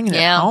 just bringing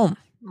it home.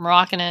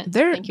 Rocking it.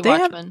 Thank you,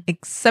 Watchmen. Have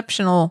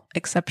exceptional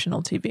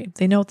TV.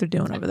 They know what they're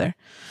doing over there.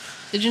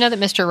 Did you know that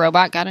Mr.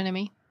 Robot got an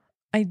Emmy?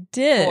 I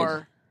did.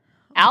 For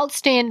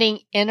outstanding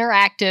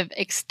interactive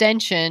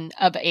extension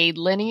of a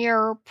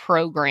linear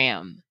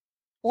program.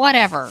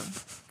 Whatever.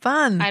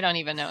 Fun. I don't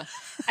even know.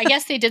 I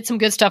guess they did some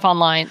good stuff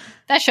online.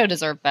 That show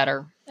deserved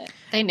better.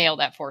 They nailed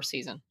that 4th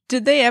season.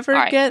 Did they ever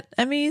get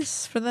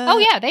Emmys for that? Oh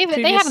yeah, they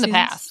have in the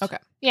past. Okay.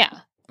 Yeah.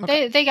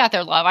 Okay. They got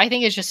their love. I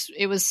think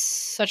it was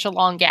such a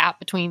long gap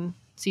between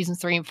seasons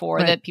 3 and 4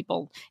 that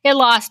it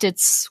lost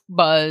its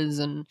buzz,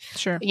 and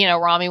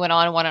Rami went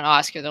on and won an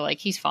Oscar. They're like,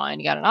 he's fine.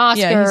 He got an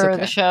Oscar. Yeah, he's okay.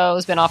 The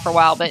show's been off for a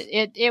while, but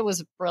it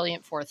was a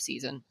brilliant 4th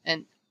season,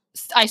 and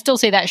I still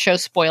say that show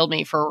spoiled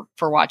me for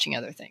watching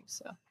other things.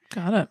 So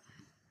got it.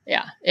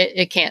 Yeah,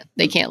 they can't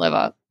live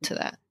up to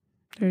that.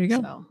 There you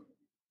go. So,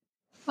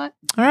 but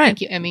all right,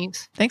 thank you,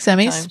 Emmys. Thanks,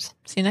 Emmys.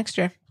 See you next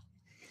year.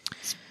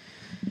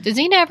 Did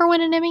Xena ever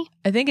win an Emmy?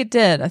 I think it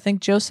did. I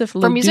think Joseph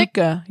for music.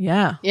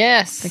 Yeah.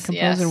 Yes. The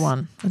composer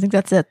won. I think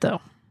that's it,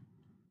 though.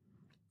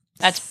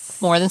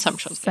 That's more than some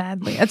shows.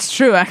 Sadly, that's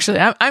true. Actually,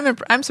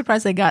 I'm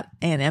surprised they got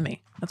an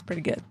Emmy. That's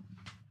pretty good.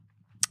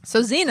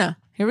 So Xena,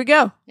 here we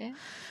go. Yeah.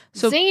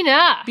 So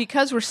Xena,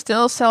 because we're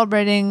still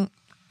celebrating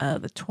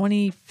the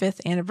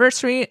 25th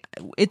anniversary,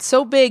 it's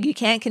so big you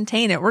can't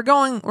contain it. We're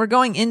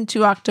going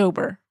into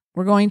October.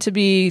 We're going to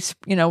be,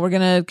 we're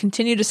going to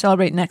continue to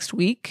celebrate next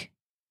week.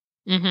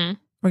 Mm-hmm.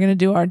 We're going to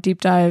do our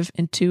deep dive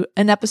into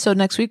an episode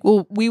next week.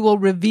 We will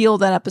reveal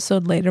that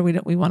episode later.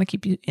 We want to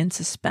keep you in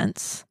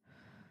suspense.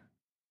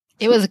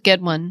 It was a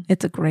good one.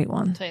 It's a great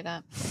one. I'll tell you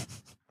that.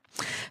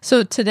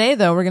 So today,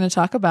 though, we're going to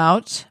talk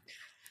about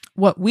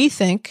what we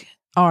think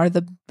are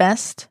the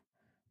best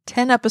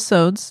 10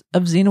 episodes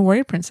of Xena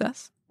Warrior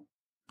Princess.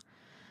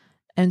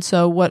 And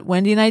so what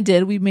Wendy and I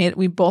did, we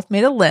both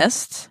made a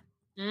list,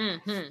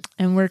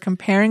 and we're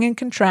comparing and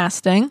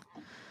contrasting.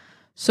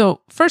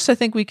 So first, I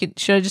think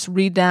should I just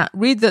read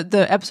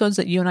the episodes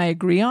that you and I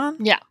agree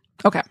on? Yeah.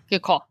 Okay.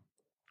 Good call.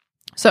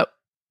 So,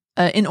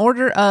 in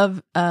order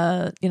of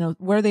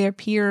where they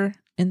appear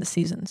in the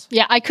seasons.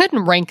 Yeah, I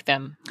couldn't rank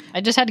them.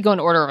 I just had to go in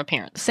order of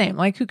appearance. Same.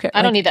 Like who cares?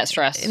 I don't need that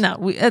stress. No,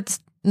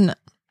 no.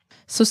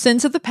 So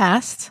Sins of the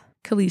Past,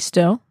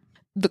 Callisto,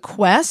 The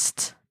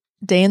Quest,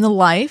 Day in the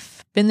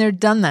Life, Been There,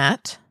 Done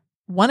That,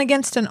 One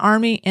Against an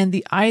Army, and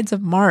The Ides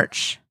of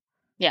March.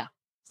 Yeah.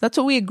 So that's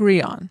what we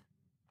agree on.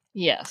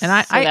 Yes. And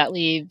that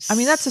leaves... I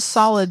mean, that's a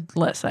solid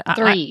list.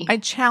 3. I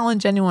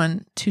challenge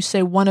anyone to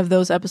say one of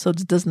those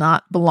episodes does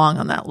not belong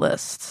on that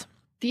list.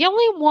 The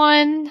only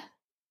one,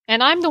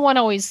 and I'm the one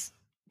always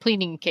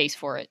pleading a case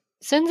for it,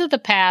 Sins of the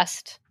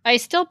Past, I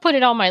still put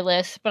it on my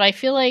list, but I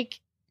feel like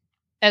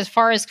as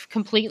far as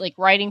complete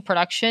writing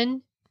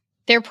production,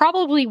 there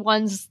probably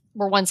were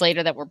ones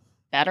later that were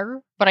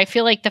better, but I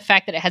feel like the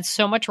fact that it had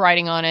so much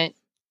writing on it,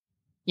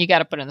 you got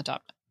to put it in the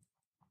top.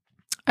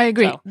 I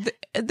agree.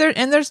 So.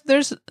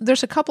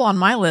 There's a couple on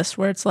my list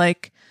where it's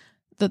like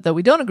that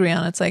we don't agree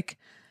on. It's like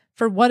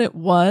for what it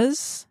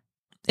was,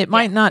 it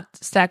might not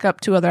stack up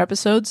to other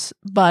episodes,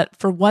 but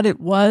for what it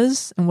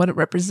was and what it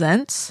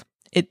represents,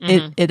 it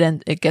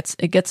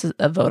gets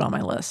a vote on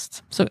my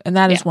list. So, and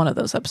that is one of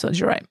those episodes.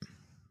 You're right.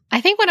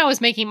 I think when I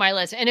was making my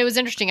list, and it was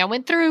interesting, I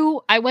went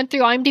through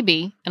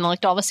IMDb and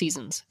looked at all the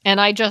seasons,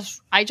 and I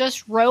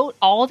just wrote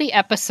all the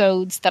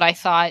episodes that I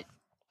thought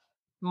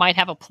might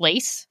have a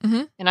place.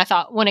 Mm-hmm. And I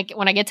thought when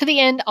I get to the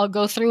end, I'll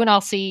go through and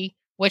I'll see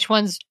which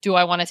ones do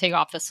I want to take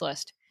off this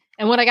list.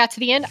 And when I got to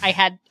the end, I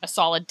had a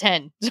solid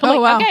 10. So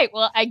I'm wow. Okay,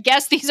 well, I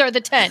guess these are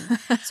the 10.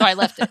 So I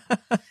left it.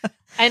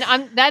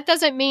 And that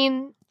doesn't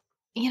mean,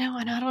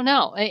 and I don't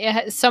know.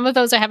 Some of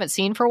those I haven't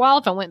seen for a while.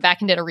 If I went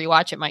back and did a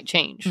rewatch, it might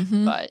change.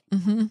 Mm-hmm. But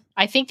mm-hmm.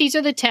 I think these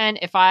are the 10.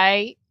 If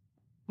I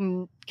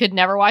could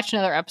never watch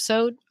another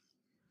episode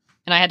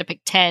and I had to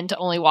pick 10 to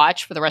only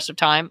watch for the rest of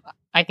time,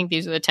 I think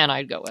these are the 10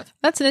 I'd go with.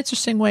 That's an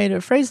interesting way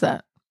to phrase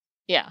that.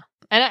 Yeah.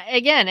 And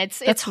again,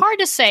 it's hard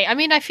to say. I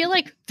mean, I feel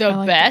like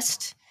the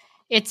best,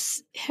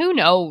 it's, who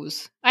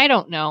knows? I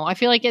don't know. I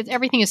feel like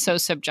everything is so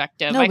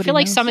subjective. Nobody I feel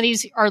like knows. some of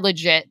these are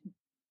legit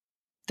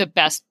the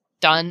best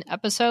done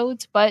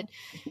episodes, but,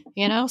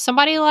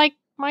 somebody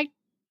might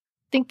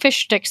think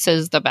Fish Sticks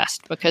is the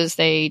best because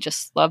they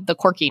just love the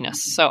quirkiness.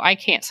 So I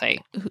can't say.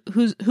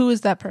 Who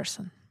is that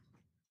person?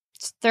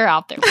 They're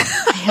out there.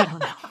 I don't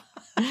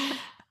know.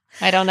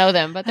 I don't know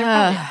them, but they're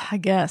I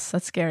guess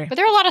that's scary. But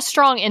there are a lot of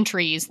strong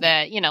entries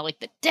that, like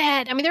The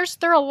Dead. I mean, there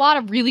are a lot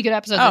of really good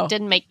episodes that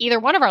didn't make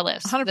either one of our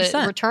lists. 100%.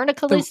 The Return to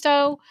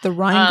Callisto. The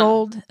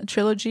Rheingold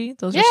trilogy.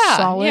 Those are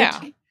solid.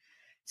 Yeah.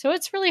 So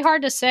it's really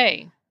hard to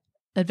say.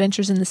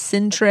 Adventures in the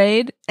Sin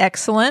Trade.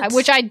 Excellent.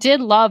 Which I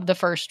did love the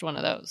first one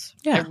of those.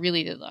 Yeah. I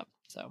really did love.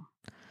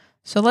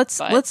 So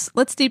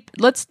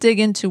let's dig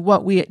into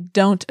what we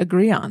don't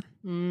agree on.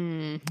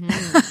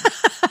 Mm-hmm.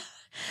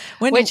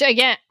 Which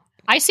again,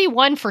 I see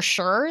one for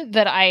sure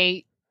that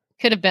I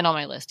could have been on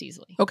my list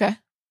easily. Okay.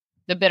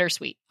 The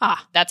Bittersweet.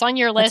 That's on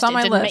your list. On my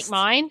it didn't list. make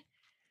mine,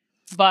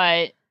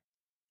 but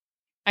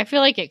I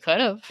feel like it could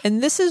have.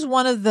 And this is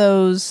one of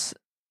those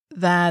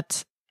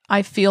that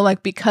I feel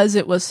like because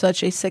it was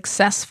such a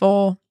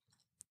successful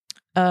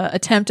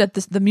attempt at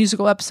the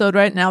musical episode,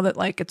 right now that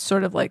like it's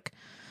sort of like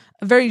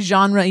a very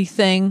genre-y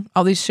thing.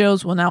 All these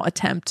shows will now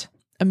attempt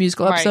a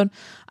musical episode.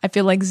 I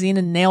feel like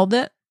Xena nailed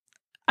it.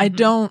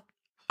 Mm-hmm.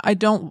 I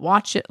don't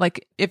watch it.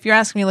 Like if you're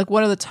asking me like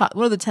what are the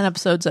 10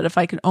 episodes that if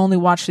I could only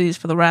watch these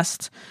for the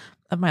rest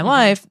of my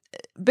life,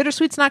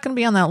 Bittersweet's not going to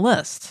be on that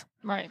list.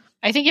 Right.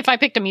 I think if I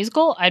picked a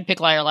musical, I'd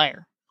pick Liar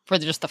Liar for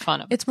just the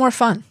fun of it. It's more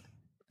fun.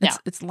 Yeah.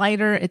 It's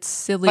lighter, it's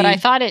silly. But I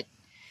thought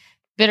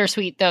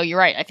Bittersweet though, you're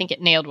right. I think it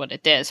nailed what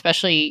it did,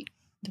 especially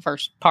the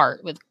first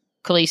part with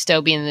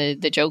Callisto being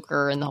the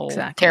Joker and the whole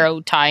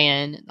tarot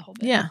tie-in and the whole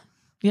bit. Yeah.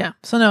 Yeah.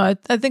 So no,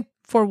 I think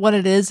for what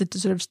it is, it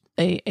deserves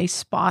a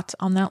spot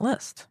on that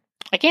list.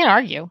 I can't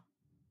argue.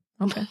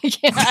 Okay.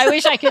 I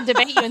wish I could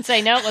debate you and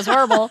say, no, it was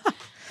horrible.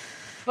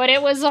 But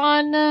it was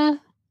on,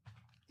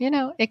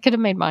 it could have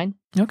made mine.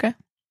 Okay.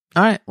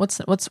 All right.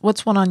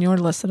 What's one on your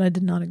list that I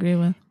did not agree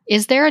with?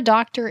 Is there a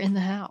doctor in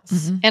the house?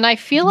 Mm-hmm. And I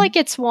feel like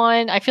it's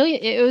one, I feel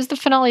it was the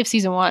finale of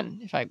season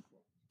 1, if I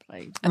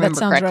remember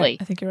correctly. Right.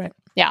 I think you're right.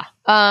 Yeah.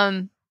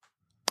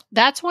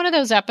 That's one of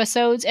those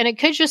episodes, and it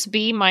could just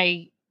be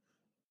my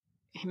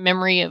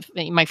memory of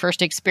my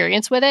first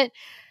experience with it.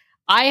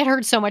 I had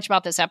heard so much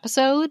about this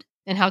episode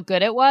and how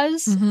good it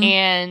was. Mm-hmm.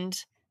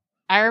 And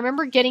I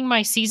remember getting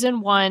my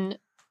season 1,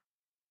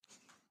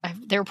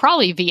 they were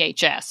probably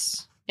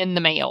VHS in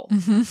the mail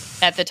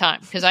at the time.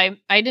 Because I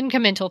didn't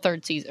come in until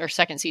late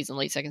second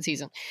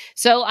season.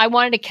 So I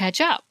wanted to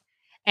catch up.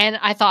 And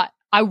I thought,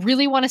 I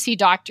really want to see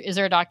is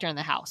there a doctor in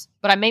the house?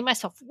 But I made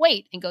myself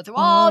wait and go through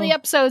all the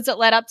episodes that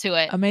led up to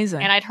it.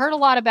 Amazing. And I'd heard a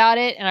lot about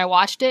it and I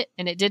watched it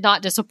and it did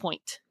not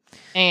disappoint.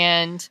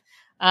 And,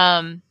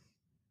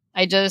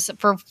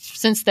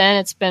 since then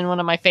it's been one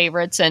of my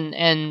favorites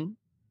and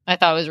I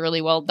thought it was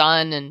really well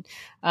done. And,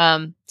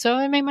 so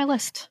I made my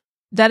list.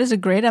 That is a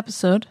great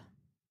episode.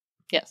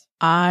 Yes.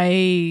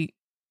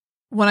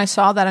 When I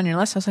saw that on your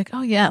list, I was like,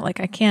 oh yeah, like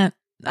I can't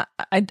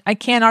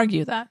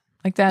argue that.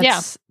 Like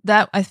that's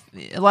a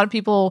lot of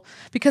people,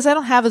 because I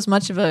don't have as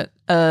much of a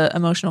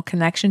emotional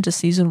connection to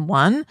season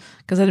 1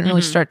 because I didn't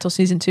really start till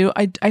season 2.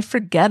 I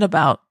forget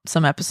about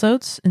some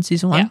episodes in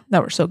season 1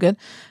 that were so good.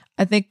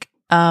 I think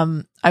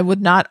I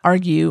would not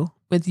argue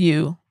with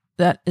you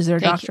that Is There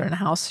a Doctor in a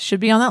House should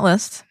be on that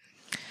list.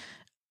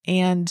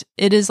 And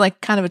it is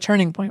like kind of a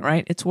turning point,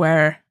 right? It's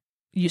where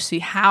you see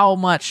how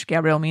much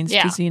Gabrielle means to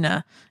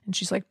Xena. And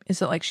she's like,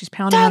 is it like she's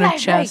pounding on her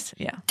chest?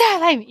 Yeah.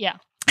 Yeah.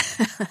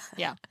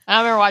 Yeah. I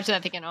remember watching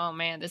that thinking, oh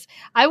man,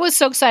 I was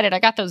so excited. I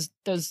got those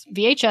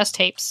VHS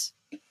tapes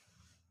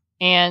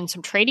and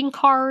some trading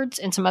cards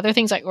and some other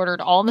things I ordered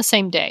all on the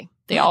same day.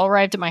 They all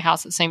arrived at my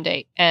house at the same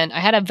day. And I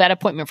had a vet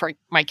appointment for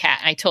my cat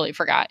and I totally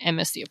forgot and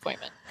missed the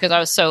appointment because I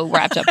was so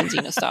wrapped up in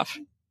Xena stuff.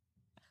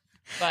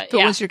 But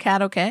was your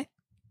cat okay?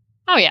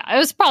 Oh yeah. It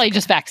was probably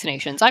just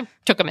vaccinations. I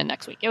took them in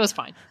next week. It was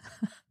fine.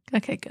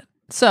 Okay, good.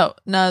 So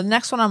now the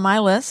next one on my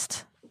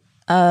list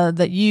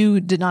that you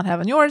did not have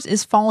on yours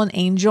is Fallen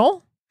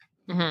Angel.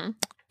 Mm-hmm.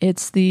 I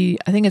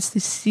think it's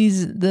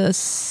the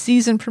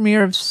season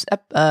premiere of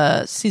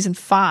season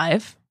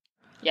 5.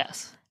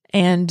 Yes.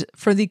 And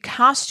for the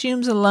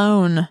costumes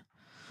alone,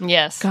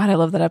 Yes. God, I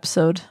love that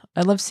episode.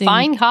 I love seeing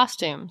Fine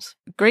costumes.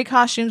 great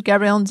costumes.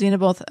 Gabrielle and Xena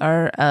both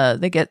are,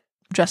 they get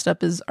dressed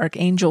up as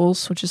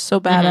archangels, which is so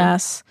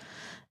badass.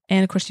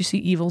 And of course, you see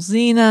evil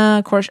Xena.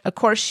 Of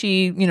course,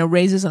 she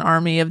raises an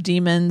army of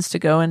demons to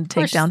go and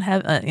take down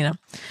heaven.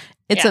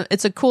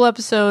 It's a cool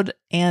episode,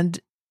 and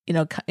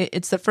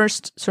it's the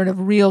first sort of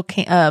real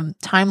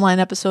timeline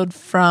episode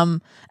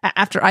from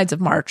after Ides of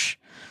March.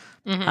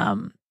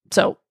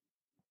 So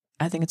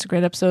I think it's a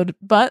great episode,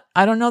 but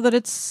I don't know that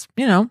it's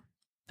I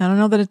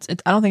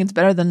don't think it's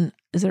better than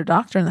Is There a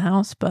Doctor in the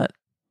House, but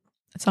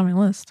it's on my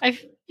list. I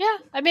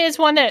mean, it's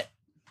one that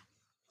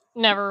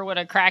never would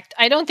have cracked.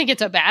 I don't think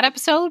it's a bad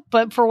episode,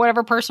 but for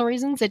whatever personal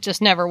reasons, it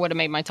just never would have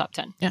made my top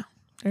 10. Yeah,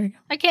 there you go.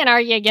 I can't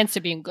argue against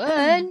it being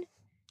good.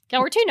 Yeah,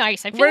 we're too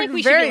nice. I feel We're like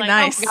we very should be like,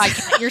 nice. oh God,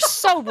 Kat, you're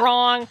so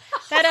wrong.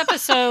 That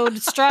episode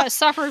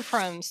suffered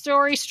from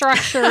story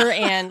structure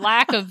and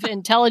lack of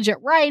intelligent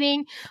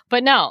writing.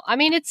 But no, I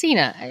mean, it's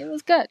Xena. It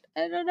was good.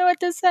 I don't know what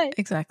to say.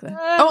 Exactly.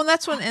 And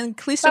that's when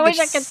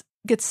Kalisto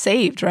gets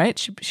saved,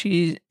 right?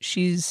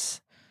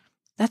 She's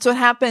that's what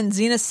happened.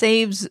 Xena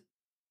saves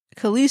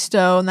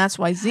Kalisto, and that's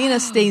why Xena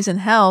stays in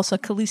hell, so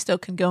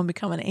Kalisto can go and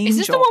become an angel. Is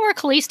this the one where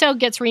Kalisto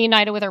gets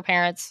reunited with her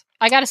parents?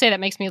 I got to say, that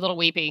makes me a little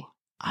weepy.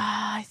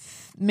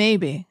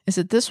 Maybe. Is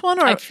it this one?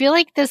 Or I feel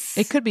like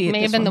it could be.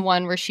 May have been the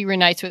one where she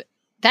reunites with.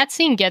 That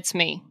scene gets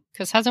me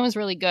because Hudson was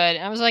really good.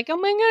 And I was like, oh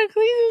my God,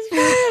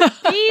 Kalisto's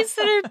peace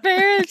and her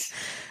parents.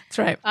 That's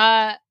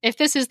right. If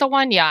this is the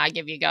one, yeah, I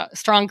give you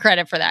strong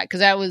credit for that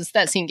because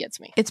that scene gets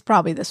me. It's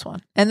probably this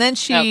one. And then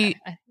she. Okay.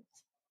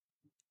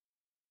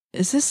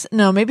 Is this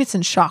no? Maybe it's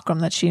in Chakram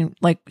that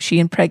she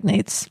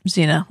impregnates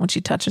Xena when she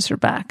touches her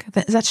back.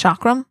 Is that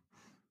Chakram?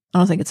 I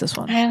don't think it's this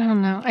one. I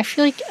don't know. I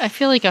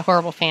feel like a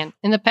horrible fan.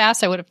 In the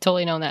past, I would have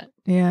totally known that.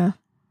 Yeah.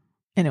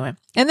 Anyway,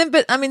 and then,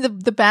 but I mean,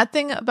 the bad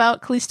thing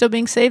about Kalisto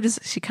being saved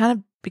is she kind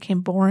of became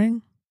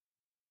boring.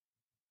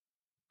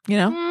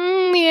 Yeah.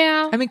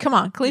 I mean, come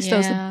on, Kalisto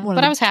is one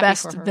of the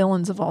best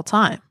villains of all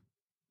time.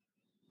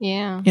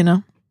 Yeah.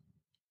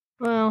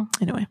 Well.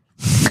 Anyway.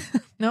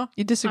 No,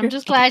 you disagree? I'm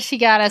just glad she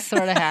got us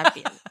sort of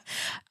happy.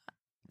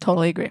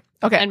 Totally agree.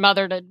 Okay. And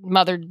mothered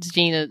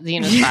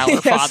Xena's child,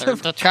 or father,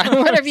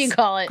 whatever you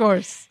call it. Of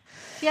course.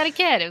 She had a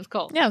kid. It was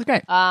cool. Yeah, it was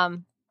great. All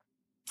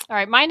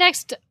right. My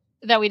next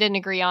that we didn't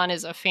agree on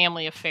is A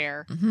Family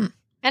Affair.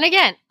 And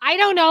again, I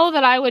don't know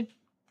that I would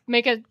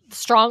make a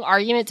strong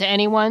argument to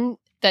anyone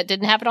that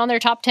didn't have it on their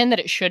top 10 that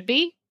it should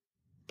be.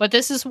 But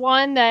this is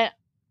one that,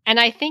 and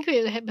I think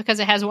because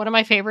it has one of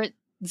my favorite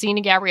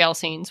Xena Gabrielle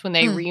scenes when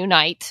they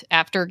reunite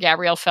after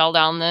Gabrielle fell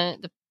down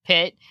the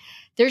pit.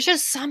 There's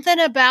just something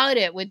about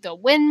it with the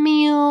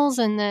windmills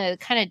and the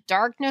kind of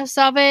darkness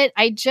of it.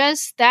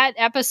 That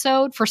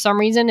episode for some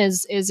reason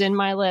is in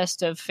my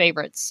list of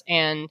favorites.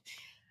 And,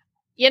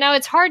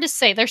 it's hard to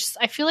say.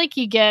 I feel like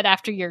you get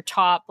after your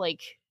top,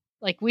 like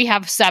we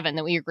have 7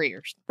 that we agree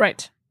are.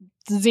 Right.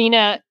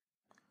 Xena,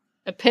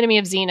 epitome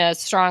of Xena,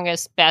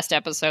 strongest, best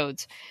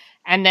episodes.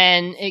 And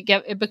then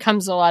it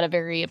becomes a lot of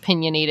very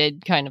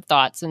opinionated kind of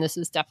thoughts. And this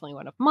is definitely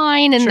one of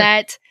mine. And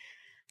that,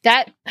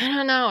 I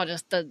don't know,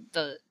 just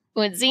the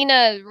when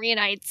Xena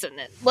reunites and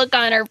the look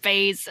on her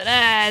face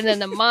and then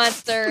the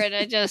monster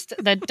and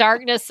the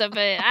darkness of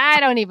it. I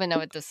don't even know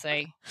what to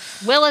say.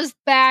 Willa's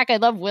back. I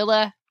love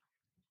Willa.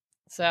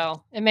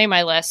 So it made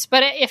my list.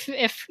 But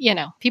if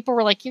people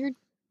were like, you're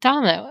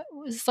dumb, it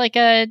was like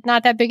a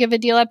not that big of a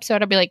deal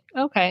episode, I'd be like,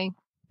 okay.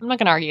 I'm not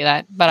going to argue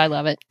that, but I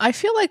love it. I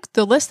feel like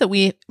the list that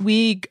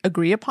we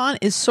agree upon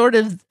is sort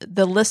of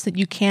the list that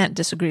you can't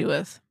disagree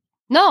with.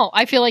 No,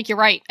 I feel like you're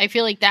right. I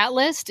feel like that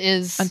list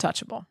is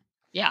untouchable.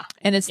 Yeah.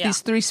 And it's these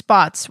 3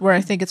 spots where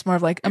I think it's more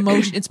of like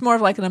emotion. It's more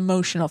of like an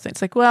emotional thing.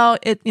 It's like, well,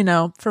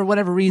 for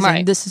whatever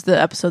reason, this is the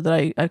episode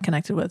that I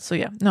connected with. So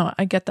yeah, no,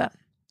 I get that.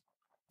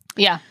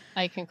 Yeah,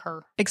 I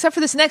concur. Except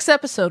for this next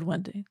episode,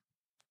 Wendy.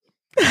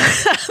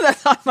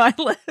 That's on my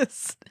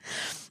list.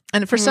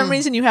 And for some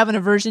reason, you have an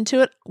aversion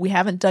to it. We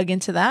haven't dug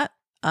into that.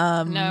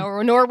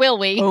 No, nor will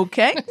we.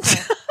 Okay.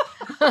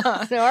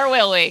 Nor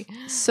will we.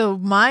 So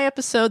my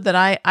episode that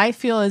I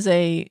feel is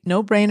a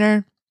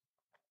no-brainer.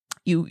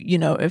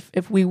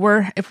 If we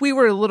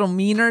were a little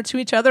meaner to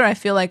each other, I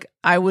feel like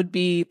I would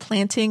be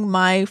planting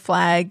my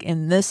flag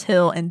in this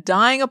hill and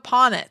dying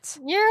upon it.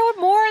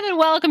 You're more than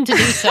welcome to do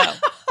so.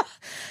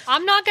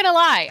 I'm not going to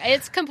lie.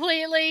 It's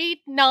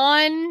completely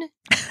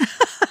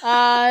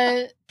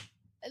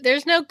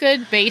there's no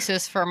good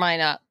basis for my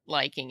not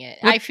liking it.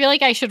 I feel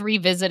like I should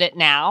revisit it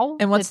now.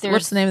 And what's the name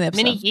of the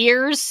episode? Many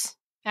years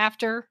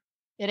after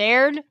it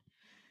aired.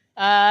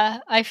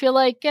 I feel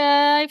like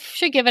I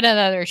should give it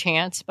another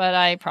chance, but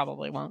I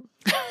probably won't.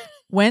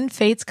 When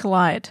Fates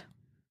Collide.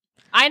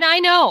 I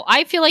know.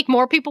 I feel like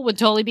more people would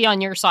totally be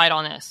on your side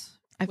on this.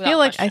 I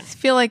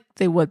feel like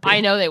they would be.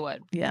 I know they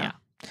would. Yeah.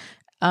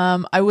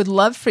 I would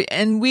love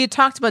and we had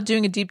talked about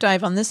doing a deep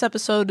dive on this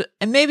episode,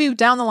 and maybe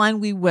down the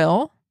line we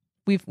will.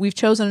 We've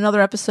chosen another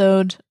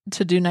episode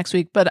to do next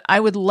week, but I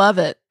would love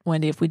it,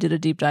 Wendy, if we did a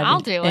deep dive. I'll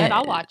do it.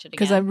 I'll watch it again.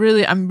 Because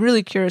I'm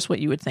really curious what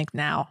you would think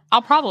now.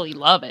 I'll probably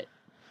love it.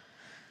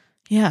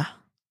 Yeah.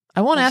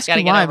 I won't ask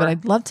you why, but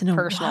I'd love to know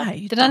personal.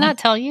 why. Did I not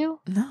tell you?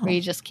 No. Or are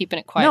you just keeping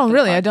it quiet? No,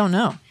 really, I don't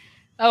know.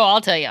 Oh,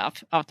 I'll tell you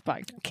off the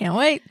podcast. Can't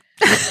wait.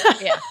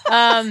 Yeah.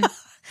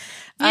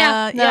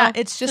 Yeah,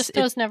 it's just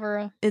was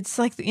never. It's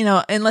like,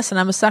 and listen,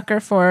 I'm a sucker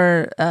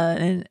for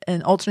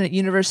an alternate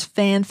universe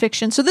fan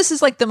fiction. So this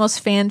is like the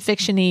most fan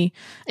fiction-y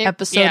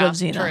episode of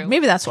Xena. True.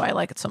 Maybe that's why I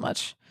like it so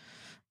much.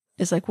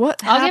 It's like,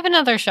 I'll give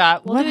another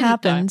shot. What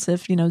happens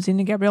if Xena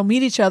and Gabrielle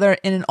meet each other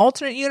in an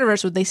alternate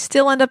universe? Would they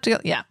still end up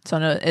together? Yeah. So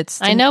no,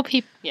 I know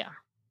people. Yeah,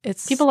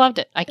 people loved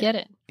it. I get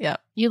it. Yeah,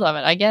 you love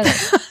it. I get it.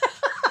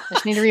 I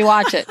just need to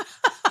rewatch it.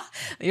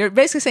 You're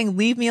basically saying,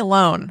 leave me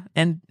alone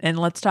and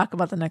let's talk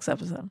about the next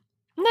episode.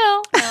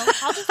 No.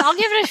 I'll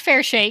give it a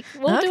fair shake.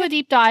 We'll do a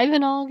deep dive,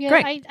 and I'll get.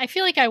 I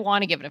feel like I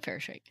want to give it a fair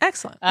shake.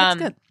 Excellent. That's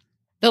good.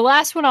 The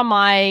last one on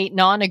my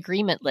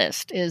non-agreement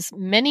list is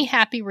Many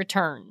Happy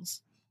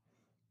Returns.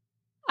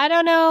 I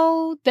don't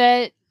know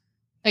that.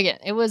 Again,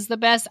 it was the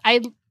best.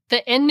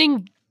 The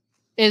ending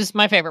is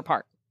my favorite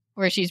part,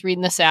 where she's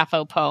reading the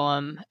Sappho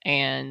poem,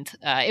 and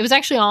it was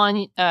actually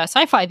on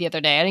Sci-Fi the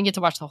other day. I didn't get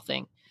to watch the whole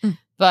thing,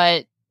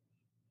 but.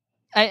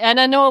 I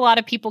know a lot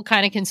of people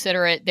kind of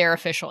consider it their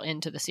official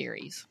end to the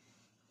series.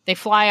 They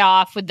fly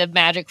off with the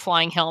magic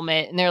flying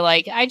helmet, and they're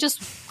like,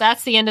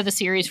 that's the end of the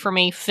series for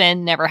me.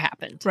 Finn never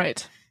happened.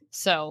 Right.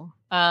 So,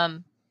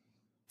 and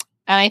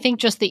I think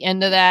just the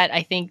end of that,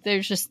 I think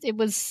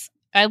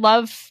I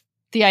love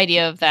the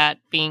idea of that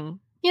being,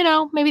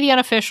 maybe the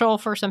unofficial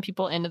for some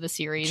people end of the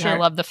series. Sure. And I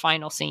love the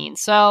final scene.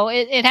 So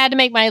it had to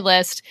make my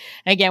list.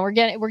 Again, we're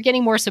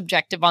getting more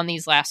subjective on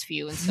these last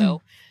few. And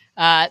so,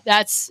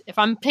 that's if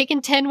I'm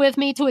taking 10 with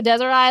me to a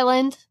desert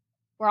island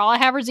where all I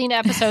have are Xena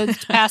episodes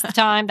to pass the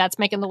time, that's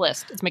making the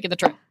list. It's making the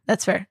trip.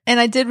 That's fair. And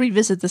I did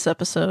revisit this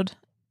episode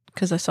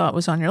because I saw it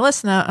was on your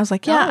list. And I was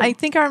like, I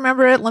think I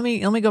remember it. Let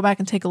me go back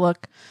and take a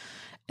look.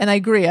 And I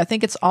agree. I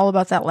think it's all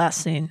about that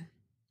last scene.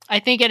 I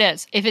think it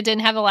is. If it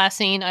didn't have the last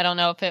scene, I don't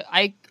know if it.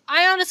 I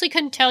honestly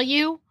couldn't tell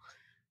you.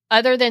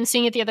 Other than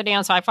seeing it the other day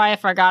on Sci-Fi, I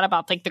forgot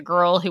about the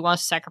girl who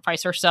wants to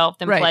sacrifice herself,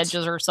 then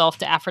pledges herself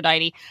to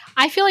Aphrodite.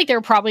 I feel like there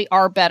probably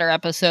are better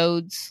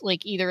episodes,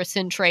 like either a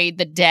Sin Trade,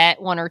 The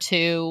Debt, 1 or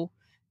 2,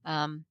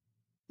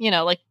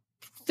 like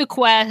The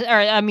Quest,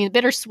 or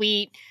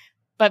Bittersweet.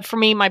 But for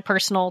me, my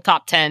personal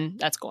top 10,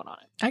 that's going on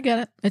it. I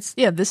get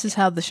it. This is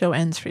how the show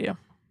ends for you.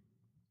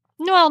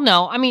 Well,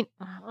 no, I don't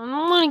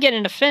want to get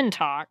into Finn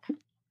talk.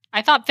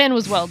 I thought Finn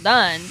was well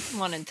done,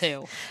 1 and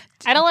 2.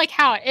 I don't like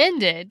how it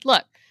ended.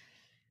 Look.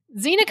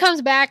 Xena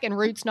comes back and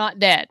Root's not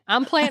dead.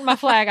 I'm planting my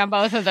flag on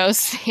both of those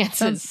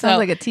stances. Sounds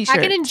like a t-shirt.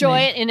 I can enjoy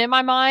it, and in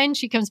my mind,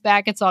 she comes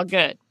back, it's all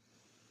good.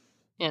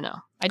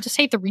 I just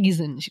hate the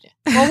reason she did.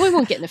 Well, we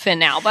won't get into Finn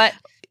now, but...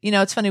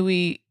 it's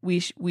funny,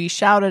 we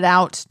shouted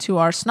out to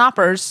our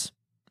snoppers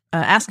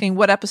asking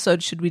what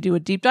episode should we do a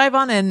deep dive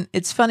on, and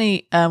it's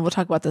funny, we'll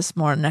talk about this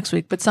more next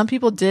week, but some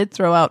people did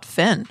throw out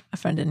Finn, A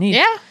Friend in Need.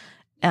 Yeah.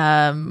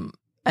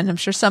 And I'm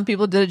sure some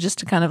people did it just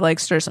to kind of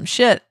stir some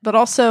shit. But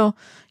also,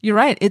 you're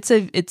right. It's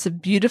a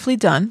beautifully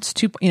done. It's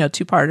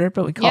two-parter,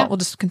 but we'll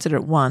just consider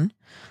it one.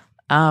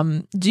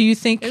 Do you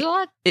think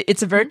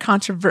it's a very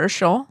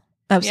controversial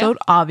episode?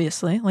 Yeah.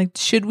 Obviously,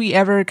 should we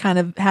ever kind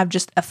of have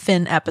just a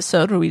Finn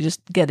episode where we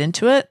just get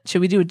into it?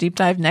 Should we do a deep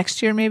dive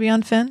next year, maybe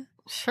on Finn?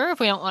 Sure,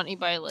 if we don't want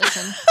anybody to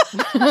listen.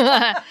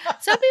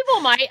 Some people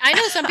might. I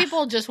know some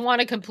people just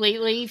want to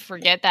completely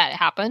forget that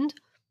happened.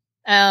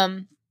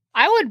 I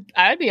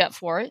would be up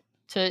for it.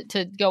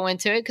 To go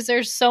into it, because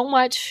there's so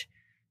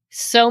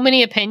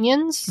many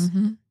opinions,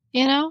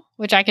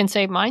 which I can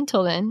save mine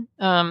till then.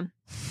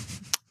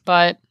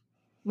 But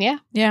yeah,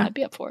 I'd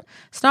be up for it.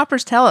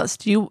 Snoppers, tell us,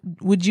 tell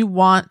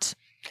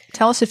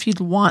us if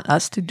you'd want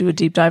us to do a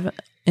deep dive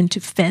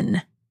into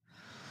Finn.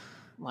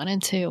 1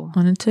 and 2.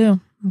 1 and 2.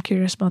 I'm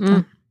curious about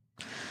that.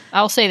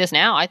 I'll say this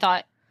now. I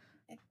thought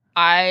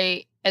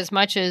as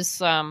much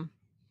as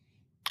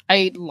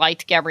I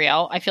liked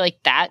Gabrielle, I feel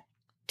like that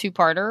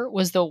 2-parter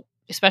was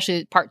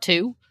especially part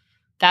 2,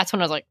 that's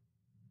when I was like,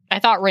 I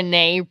thought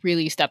Renee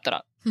really stepped it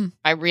up.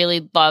 I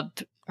really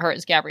loved her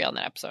as Gabrielle in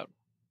that episode.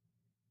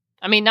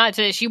 Not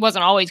that she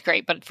wasn't always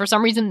great, but for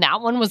some reason that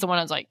one was the one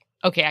I was like,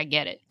 okay, I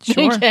get it.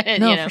 Sure.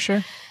 For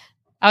sure.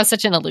 I was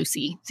such an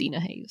Lucy Xena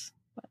Hayes.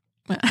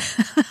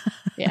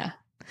 Yeah.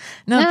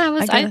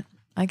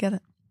 I get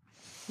it.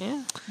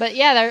 Yeah. But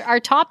yeah, our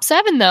top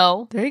 7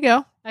 though. There you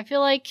go. I feel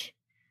like,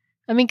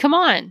 come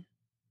on.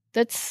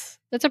 That's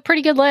a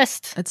pretty good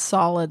list. It's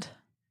solid.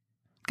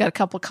 Got a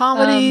couple of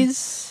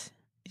comedies.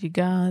 You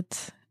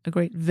got a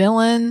great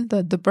villain,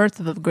 the birth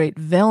of a great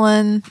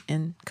villain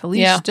in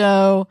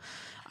Callisto.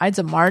 Ides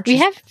of March. We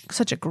have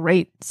such a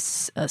great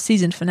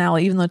season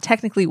finale, even though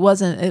technically it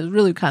wasn't. It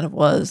really kind of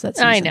was. That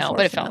season I know,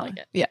 but it finale. felt like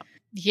it. Yeah,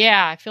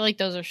 yeah. I feel like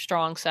those are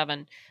strong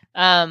 7.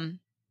 But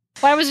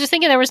I was just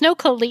thinking there was no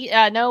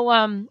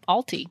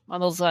Alti on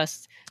those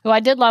lists. Who I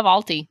did love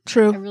Alti.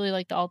 True, I really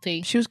liked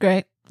Alti. She was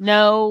great.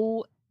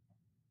 No,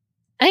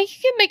 I think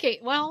you can make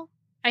it. Well,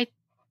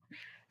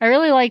 I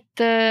really like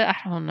I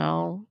don't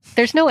know.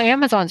 There's no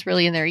Amazons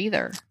really in there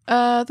either.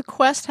 The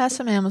Quest has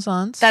some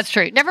Amazons. That's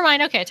true. Never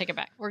mind. Okay, I take it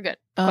back. We're good.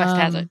 Quest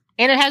has it.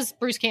 And it has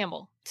Bruce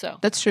Campbell. So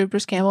that's true.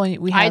 Bruce Campbell.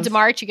 We have Ides of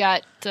March. You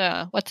got,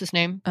 what's his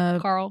name?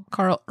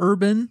 Carl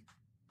Urban.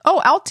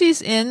 Oh,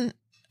 Alti's in,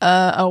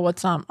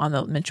 what's on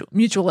the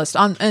mutual list.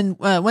 And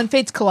When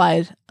Fates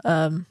Collide,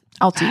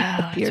 Alti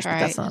appears, but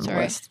that's not on the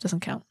list. Doesn't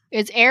count.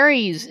 It's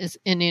Ares is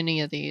in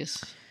any of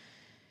these.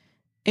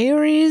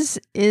 Ares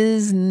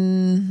is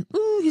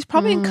he's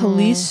probably in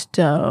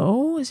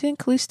Callisto. Is he in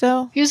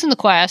Callisto? He was in the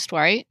Quest,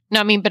 right? No,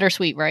 I mean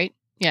Bittersweet, right?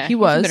 Yeah, he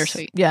was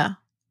Bittersweet. Yeah,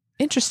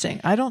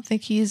 interesting. I don't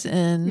think he's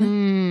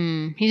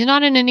in. He's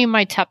not in any of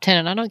my top 10,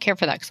 and I don't care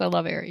for that because I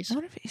love Ares. I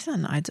wonder if he's not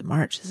in Ides of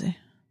March, is he?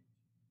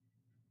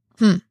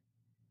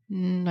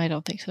 I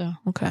don't think so.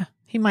 Okay,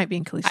 he might be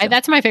in Callisto.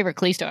 That's my favorite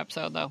Callisto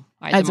episode, though.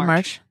 Ides of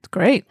March. It's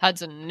great.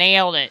 Hudson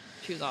nailed it.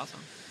 She was awesome.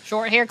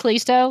 Short hair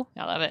Callisto.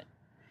 I love it.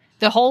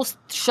 The whole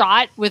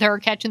shot with her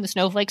catching the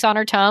snowflakes on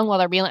her tongue while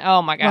they're being like,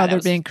 oh my God. While they're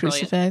being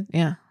crucified.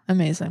 Yeah.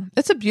 Amazing.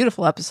 It's a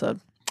beautiful episode.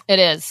 It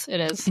is. It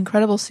is.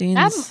 Incredible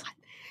scenes.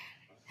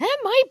 That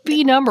might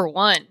be number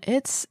one.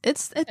 It's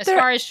as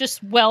far as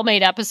just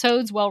well-made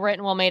episodes,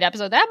 well-written, well-made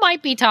episode, that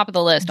might be top of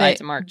the list,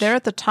 Ides of March. They're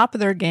at the top of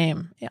their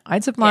game. Yeah,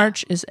 Ides of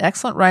March is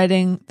excellent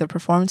writing. The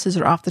performances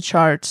are off the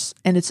charts,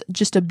 and it's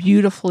just a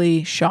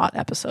beautifully shot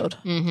episode.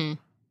 Mm-hmm.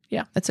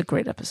 Yeah, it's a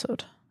great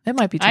episode. It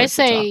might be I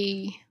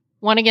say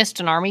One Against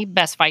an Army,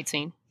 best fight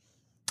scene.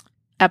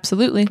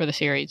 Absolutely. For the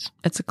series.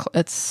 It's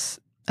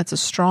a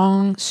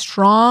strong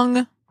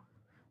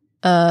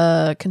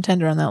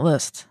contender on that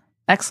list.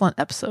 Excellent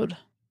episode.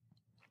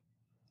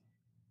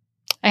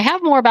 I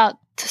have more to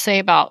say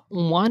about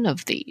one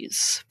of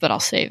these, but I'll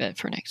save it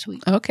for next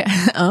week. Okay.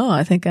 Oh,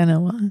 I think I know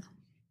one.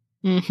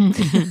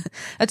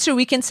 That's true.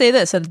 We can say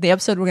this. The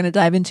episode we're going to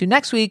dive into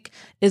next week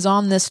is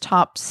on this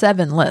top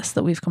 7 list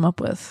that we've come up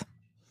with.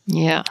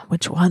 Yeah.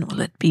 Which one will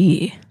it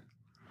be?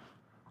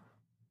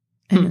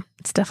 And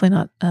it's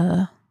definitely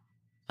not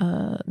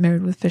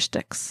Married with Fish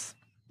Sticks.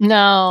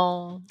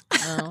 No.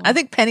 I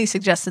think Penny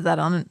suggested that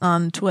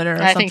on Twitter or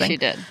something. I think she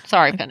did.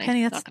 Sorry, Penny.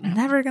 Penny, that's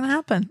never going to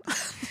happen.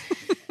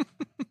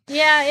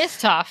 Yeah, it's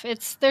tough.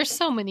 There's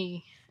so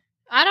many.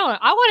 I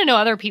want to know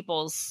other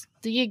people's.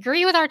 Do you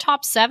agree with our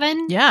top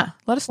 7? Yeah,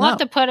 let us know.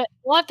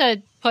 We'll have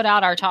to put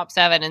out our top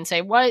 7 and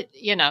say what, do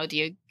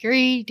you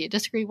agree? Do you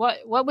disagree?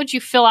 What would you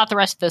fill out the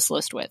rest of this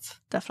list with?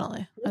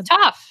 Definitely. It's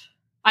tough.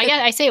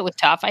 I say it was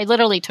tough. I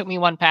literally took me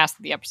one pass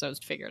through the episodes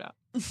to figure it out.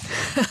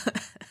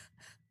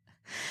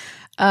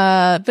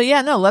 But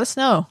yeah, no, let us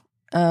know.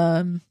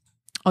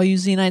 All you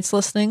Z-Nights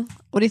listening,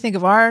 what do you think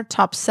of our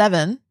top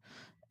 7?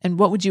 And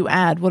what would you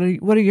add? What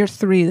are your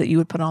 3 that you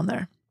would put on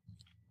there?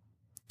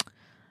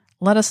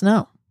 Let us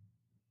know.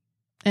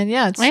 And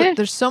yeah,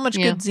 there's so much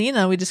good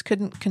Xena, we just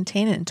couldn't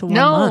contain it into one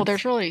month. No,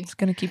 there's really... It's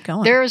going to keep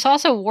going. There's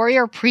also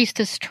Warrior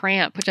Priestess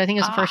Tramp, which I think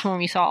is the first one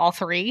we saw all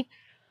 3.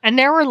 And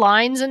there were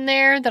lines in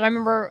there that I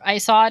remember I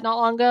saw it not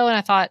long ago, and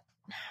I thought,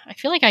 I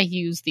feel like I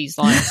used these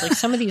lines. Like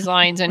some of these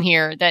lines in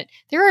here, that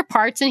there are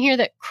parts in here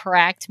that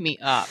cracked me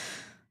up.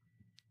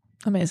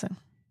 Amazing.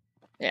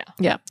 Yeah.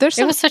 Yeah.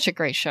 It was such a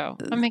great show.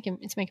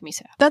 It's making me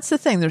sad. That's the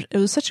thing. It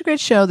was such a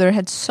great show. There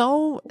had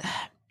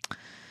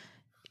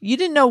you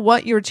didn't know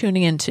what you were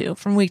tuning into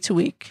from week to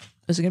week.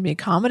 Was it going to be a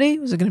comedy?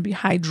 Was it going to be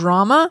high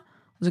drama?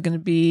 Was it going to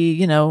be,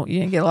 you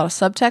get a lot of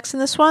subtext in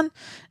this one?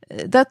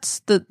 That's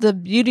the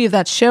beauty of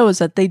that show, is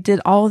that they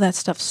did all of that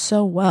stuff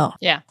so well.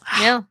 Yeah.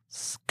 Yeah.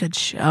 It's a good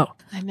show.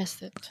 I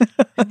missed it.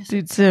 I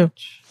did too.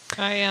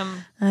 I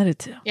did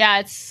too.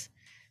 Yeah,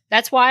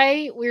 that's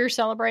why we're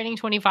celebrating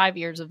 25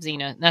 years of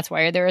Xena. That's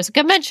why there was a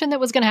convention that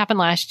was going to happen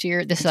last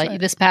year,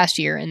 this past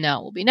year, and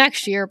now it will be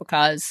next year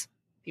because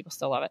people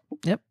still love it.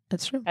 Yep,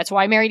 that's true. That's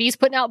why Mary D's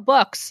putting out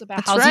books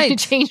about how Xena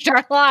changed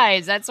our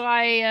lives. That's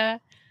why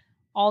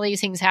all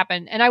these things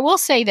happen. And I will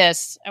say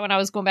this, when I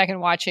was going back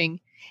and watching,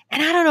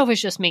 and I don't know if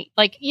it's just me,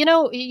 like,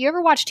 you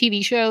ever watch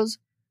TV shows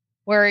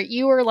where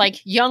you were like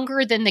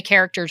younger than the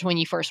characters when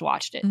you first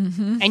watched it.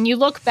 Mm-hmm. And you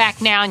look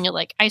back now and you're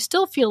like, I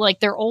still feel like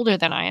they're older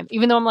than I am,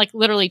 even though I'm like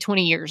literally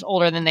 20 years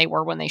older than they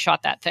were when they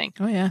shot that thing.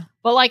 Oh, yeah.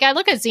 But like, I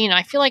look at Xena,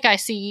 I feel like I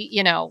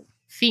see,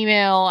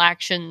 female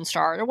action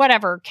star or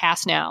whatever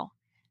cast now.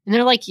 And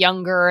they're like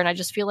younger. And I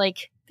just feel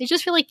like they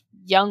just feel like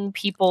young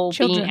people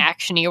being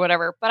actiony or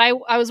whatever. But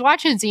I was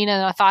watching Xena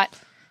and I thought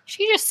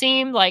she just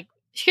seemed like,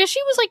 because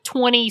she was like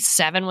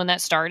 27 when that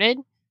started,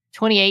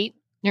 28.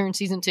 During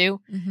season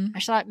 2, mm-hmm. I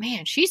thought,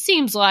 man, she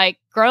seems like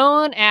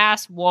grown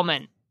ass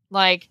woman.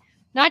 Like,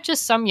 not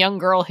just some young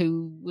girl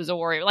who was a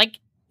warrior. Like,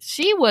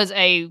 she was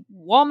a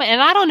woman. And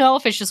I don't know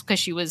if it's just because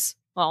she was,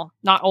 well,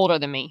 not older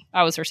than me.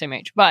 I was her same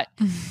age. But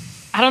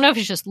I don't know if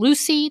it's just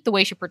Lucy, the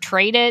way she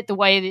portrayed it, the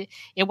way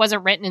it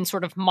wasn't written in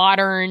sort of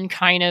modern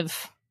kind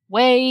of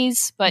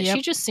ways. But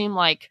she just seemed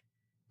like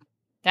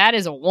that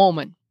is a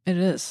woman. It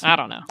is. I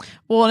don't know.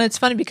 Well, and it's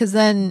funny because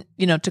then,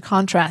 to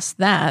contrast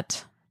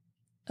that,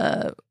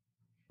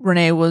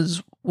 Renee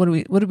was, what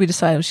did we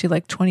decide? Was she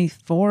like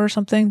 24 or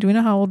something? Do we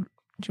know how old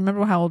Do you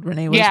remember how old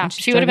Renee was? Yeah, when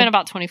she would have been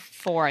about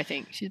 24, I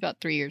think. She's about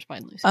 3 years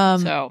behind Lucy.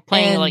 So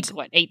playing like,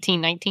 what, 18,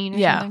 19 or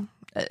something?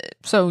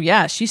 So,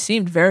 yeah, she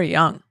seemed very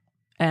young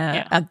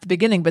at the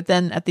beginning. But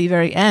then at the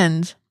very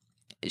end,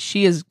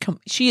 she has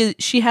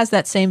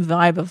that same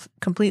vibe of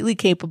completely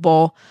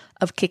capable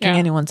of kicking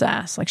anyone's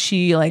ass. Like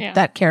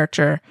that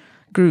character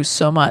grew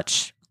so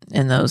much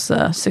in those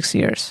 6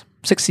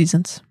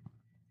 seasons.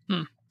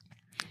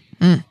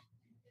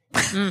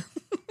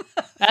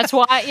 That's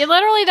why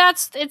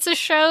it's a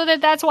show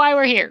that's why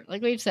we're here.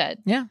 Like we've said.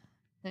 Yeah.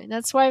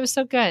 That's why it was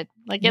so good.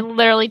 Like it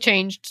literally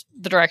changed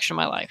the direction of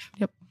my life.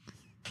 Yep.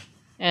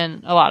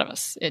 And a lot of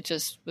us, it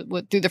just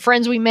through the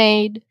friends we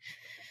made,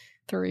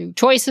 through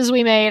choices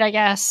we made, I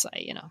guess,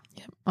 Yep.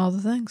 All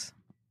the things.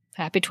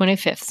 Happy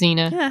 25th,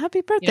 Xena. Yeah.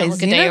 Happy birthday, look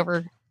Xena. a day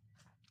over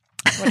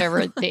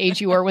whatever the age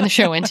you were when the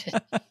show ended.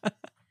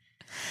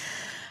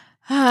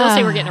 Still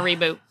say we're getting a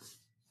reboot.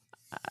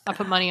 I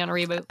put money on a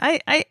reboot.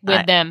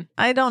 With them.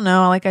 I don't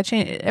know. Like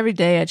every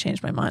day I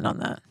change my mind on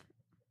that.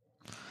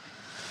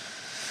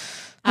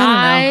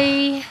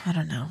 I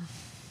don't know.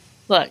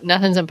 Look,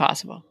 nothing's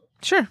impossible.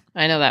 Sure.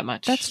 I know that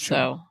much. That's true.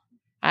 So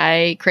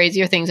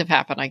crazier things have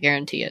happened, I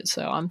guarantee it.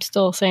 So I'm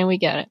still saying we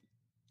get it.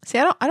 See,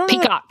 I don't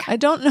Peacock. I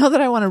don't know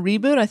that I want a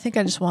reboot. I think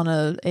I just want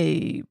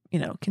like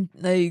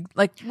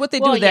what they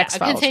do with the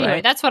X-Files,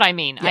 right? That's what I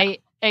mean. Yeah.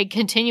 A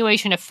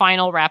continuation, a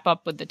final wrap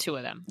up with the two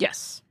of them.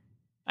 Yes.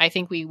 I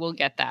think we will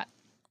get that.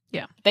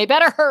 Yeah. They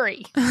better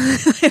hurry.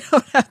 They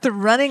don't have to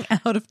running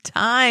out of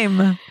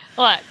time.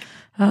 Look,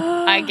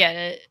 I get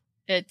it.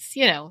 It's,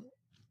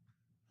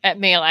 at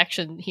male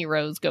action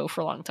heroes go for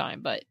a long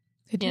time, but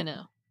it's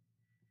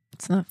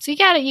not. So you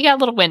got a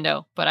little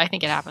window, but I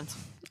think it happens.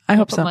 I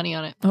hope put so. money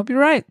on it. I hope you're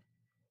right.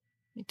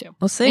 Me too.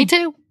 We'll see. Me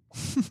too.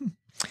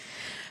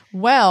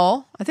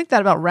 Well, I think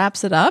that about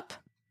wraps it up.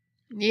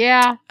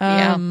 Yeah.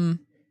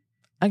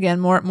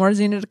 Again, more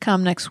Xena to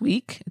come next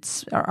week.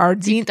 It's our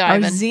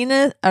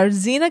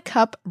Xena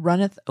Cup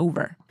runneth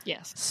over.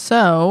 Yes.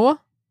 So,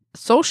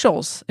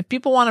 socials. If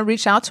people want to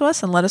reach out to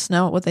us and let us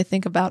know what they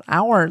think about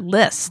our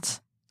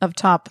list of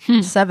top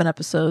 7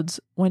 episodes,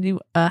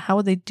 how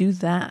would they do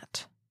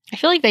that? I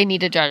feel like they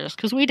need to judge us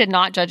because we did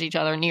not judge each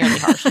other nearly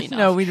harshly enough.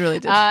 No, we really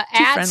did. At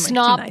friendly,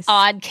 Snob nice.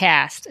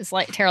 Oddcast. It's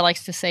like Tara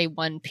likes to say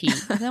 1P.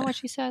 Isn't that what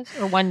she says?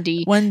 Or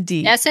 1D?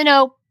 1D.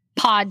 SNO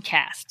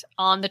Podcast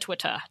on the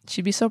Twitter.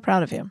 She'd be so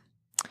proud of you.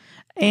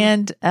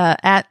 And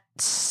at,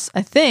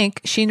 I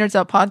think, She Nerds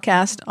Out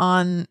Podcast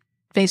on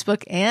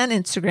Facebook and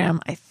Instagram,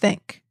 I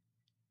think.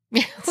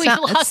 We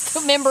lost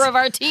a member of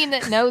our team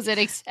that knows it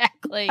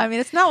exactly. I mean,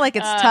 it's not like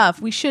it's tough.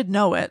 We should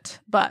know it,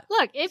 but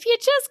look, if you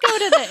just go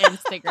to the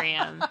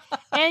Instagram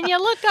and you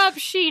look up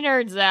She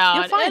Nerds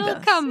Out, it'll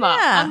come up.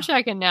 I'm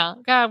checking now.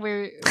 God,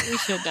 we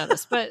should know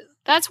this, but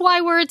that's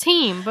why we're a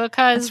team,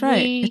 because that's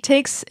right. It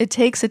takes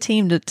a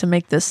team to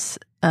make this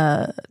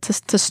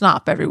to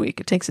snop every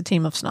week. It takes a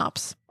team of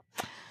snops.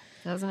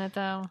 Doesn't it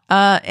though?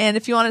 And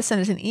if you want to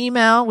send us an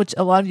email, which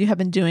a lot of you have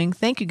been doing,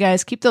 thank you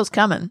guys. Keep those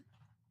coming.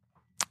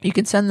 You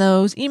can send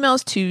those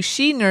emails to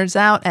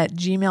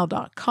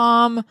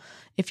shenerds@gmail.com.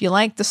 If you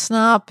like the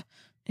snop,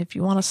 if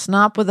you want to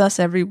snop with us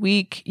every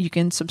week, you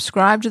can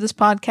subscribe to this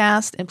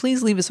podcast and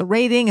please leave us a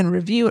rating and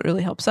review. It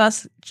really helps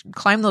us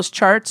climb those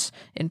charts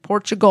in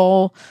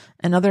Portugal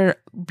and other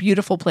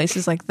beautiful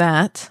places like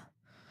that.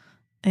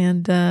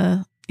 And,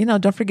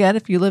 don't forget,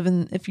 if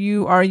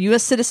you are a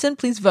U.S. citizen,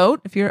 please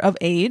vote. If you're of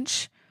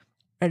age,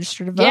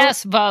 register to vote.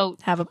 Yes, vote.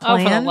 Have a plan.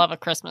 Oh, for the love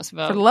of Christmas,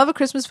 vote. For the love of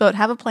Christmas, vote.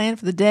 Have a plan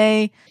for the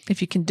day.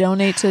 If you can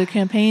donate to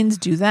campaigns,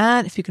 do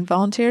that. If you can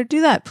volunteer,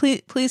 do that.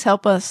 Please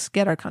help us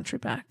get our country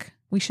back.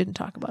 We shouldn't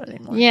talk about it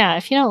anymore. Yeah,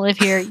 if you don't live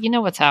here, you know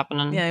what's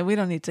happening. Yeah, we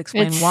don't need to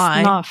explain it's why.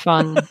 It's not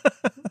fun.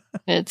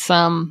 It's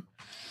not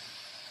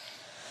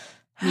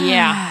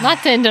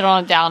to end it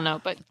on a down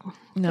note, but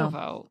no, go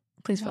vote.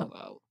 Please go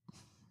vote.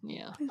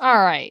 Yeah. All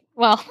right.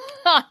 Well,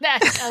 on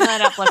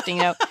that uplifting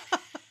note.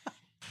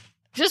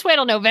 Just wait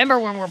till November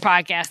when we're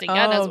podcasting.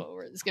 God knows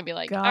what it's going to be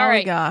like. All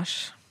right.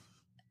 Gosh.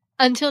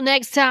 Until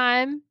next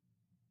time,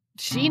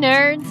 She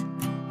Nerds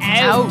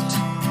out.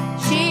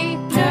 She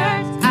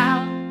Nerds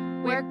Out.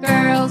 We're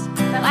girls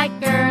that like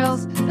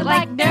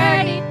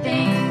nerdy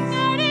things.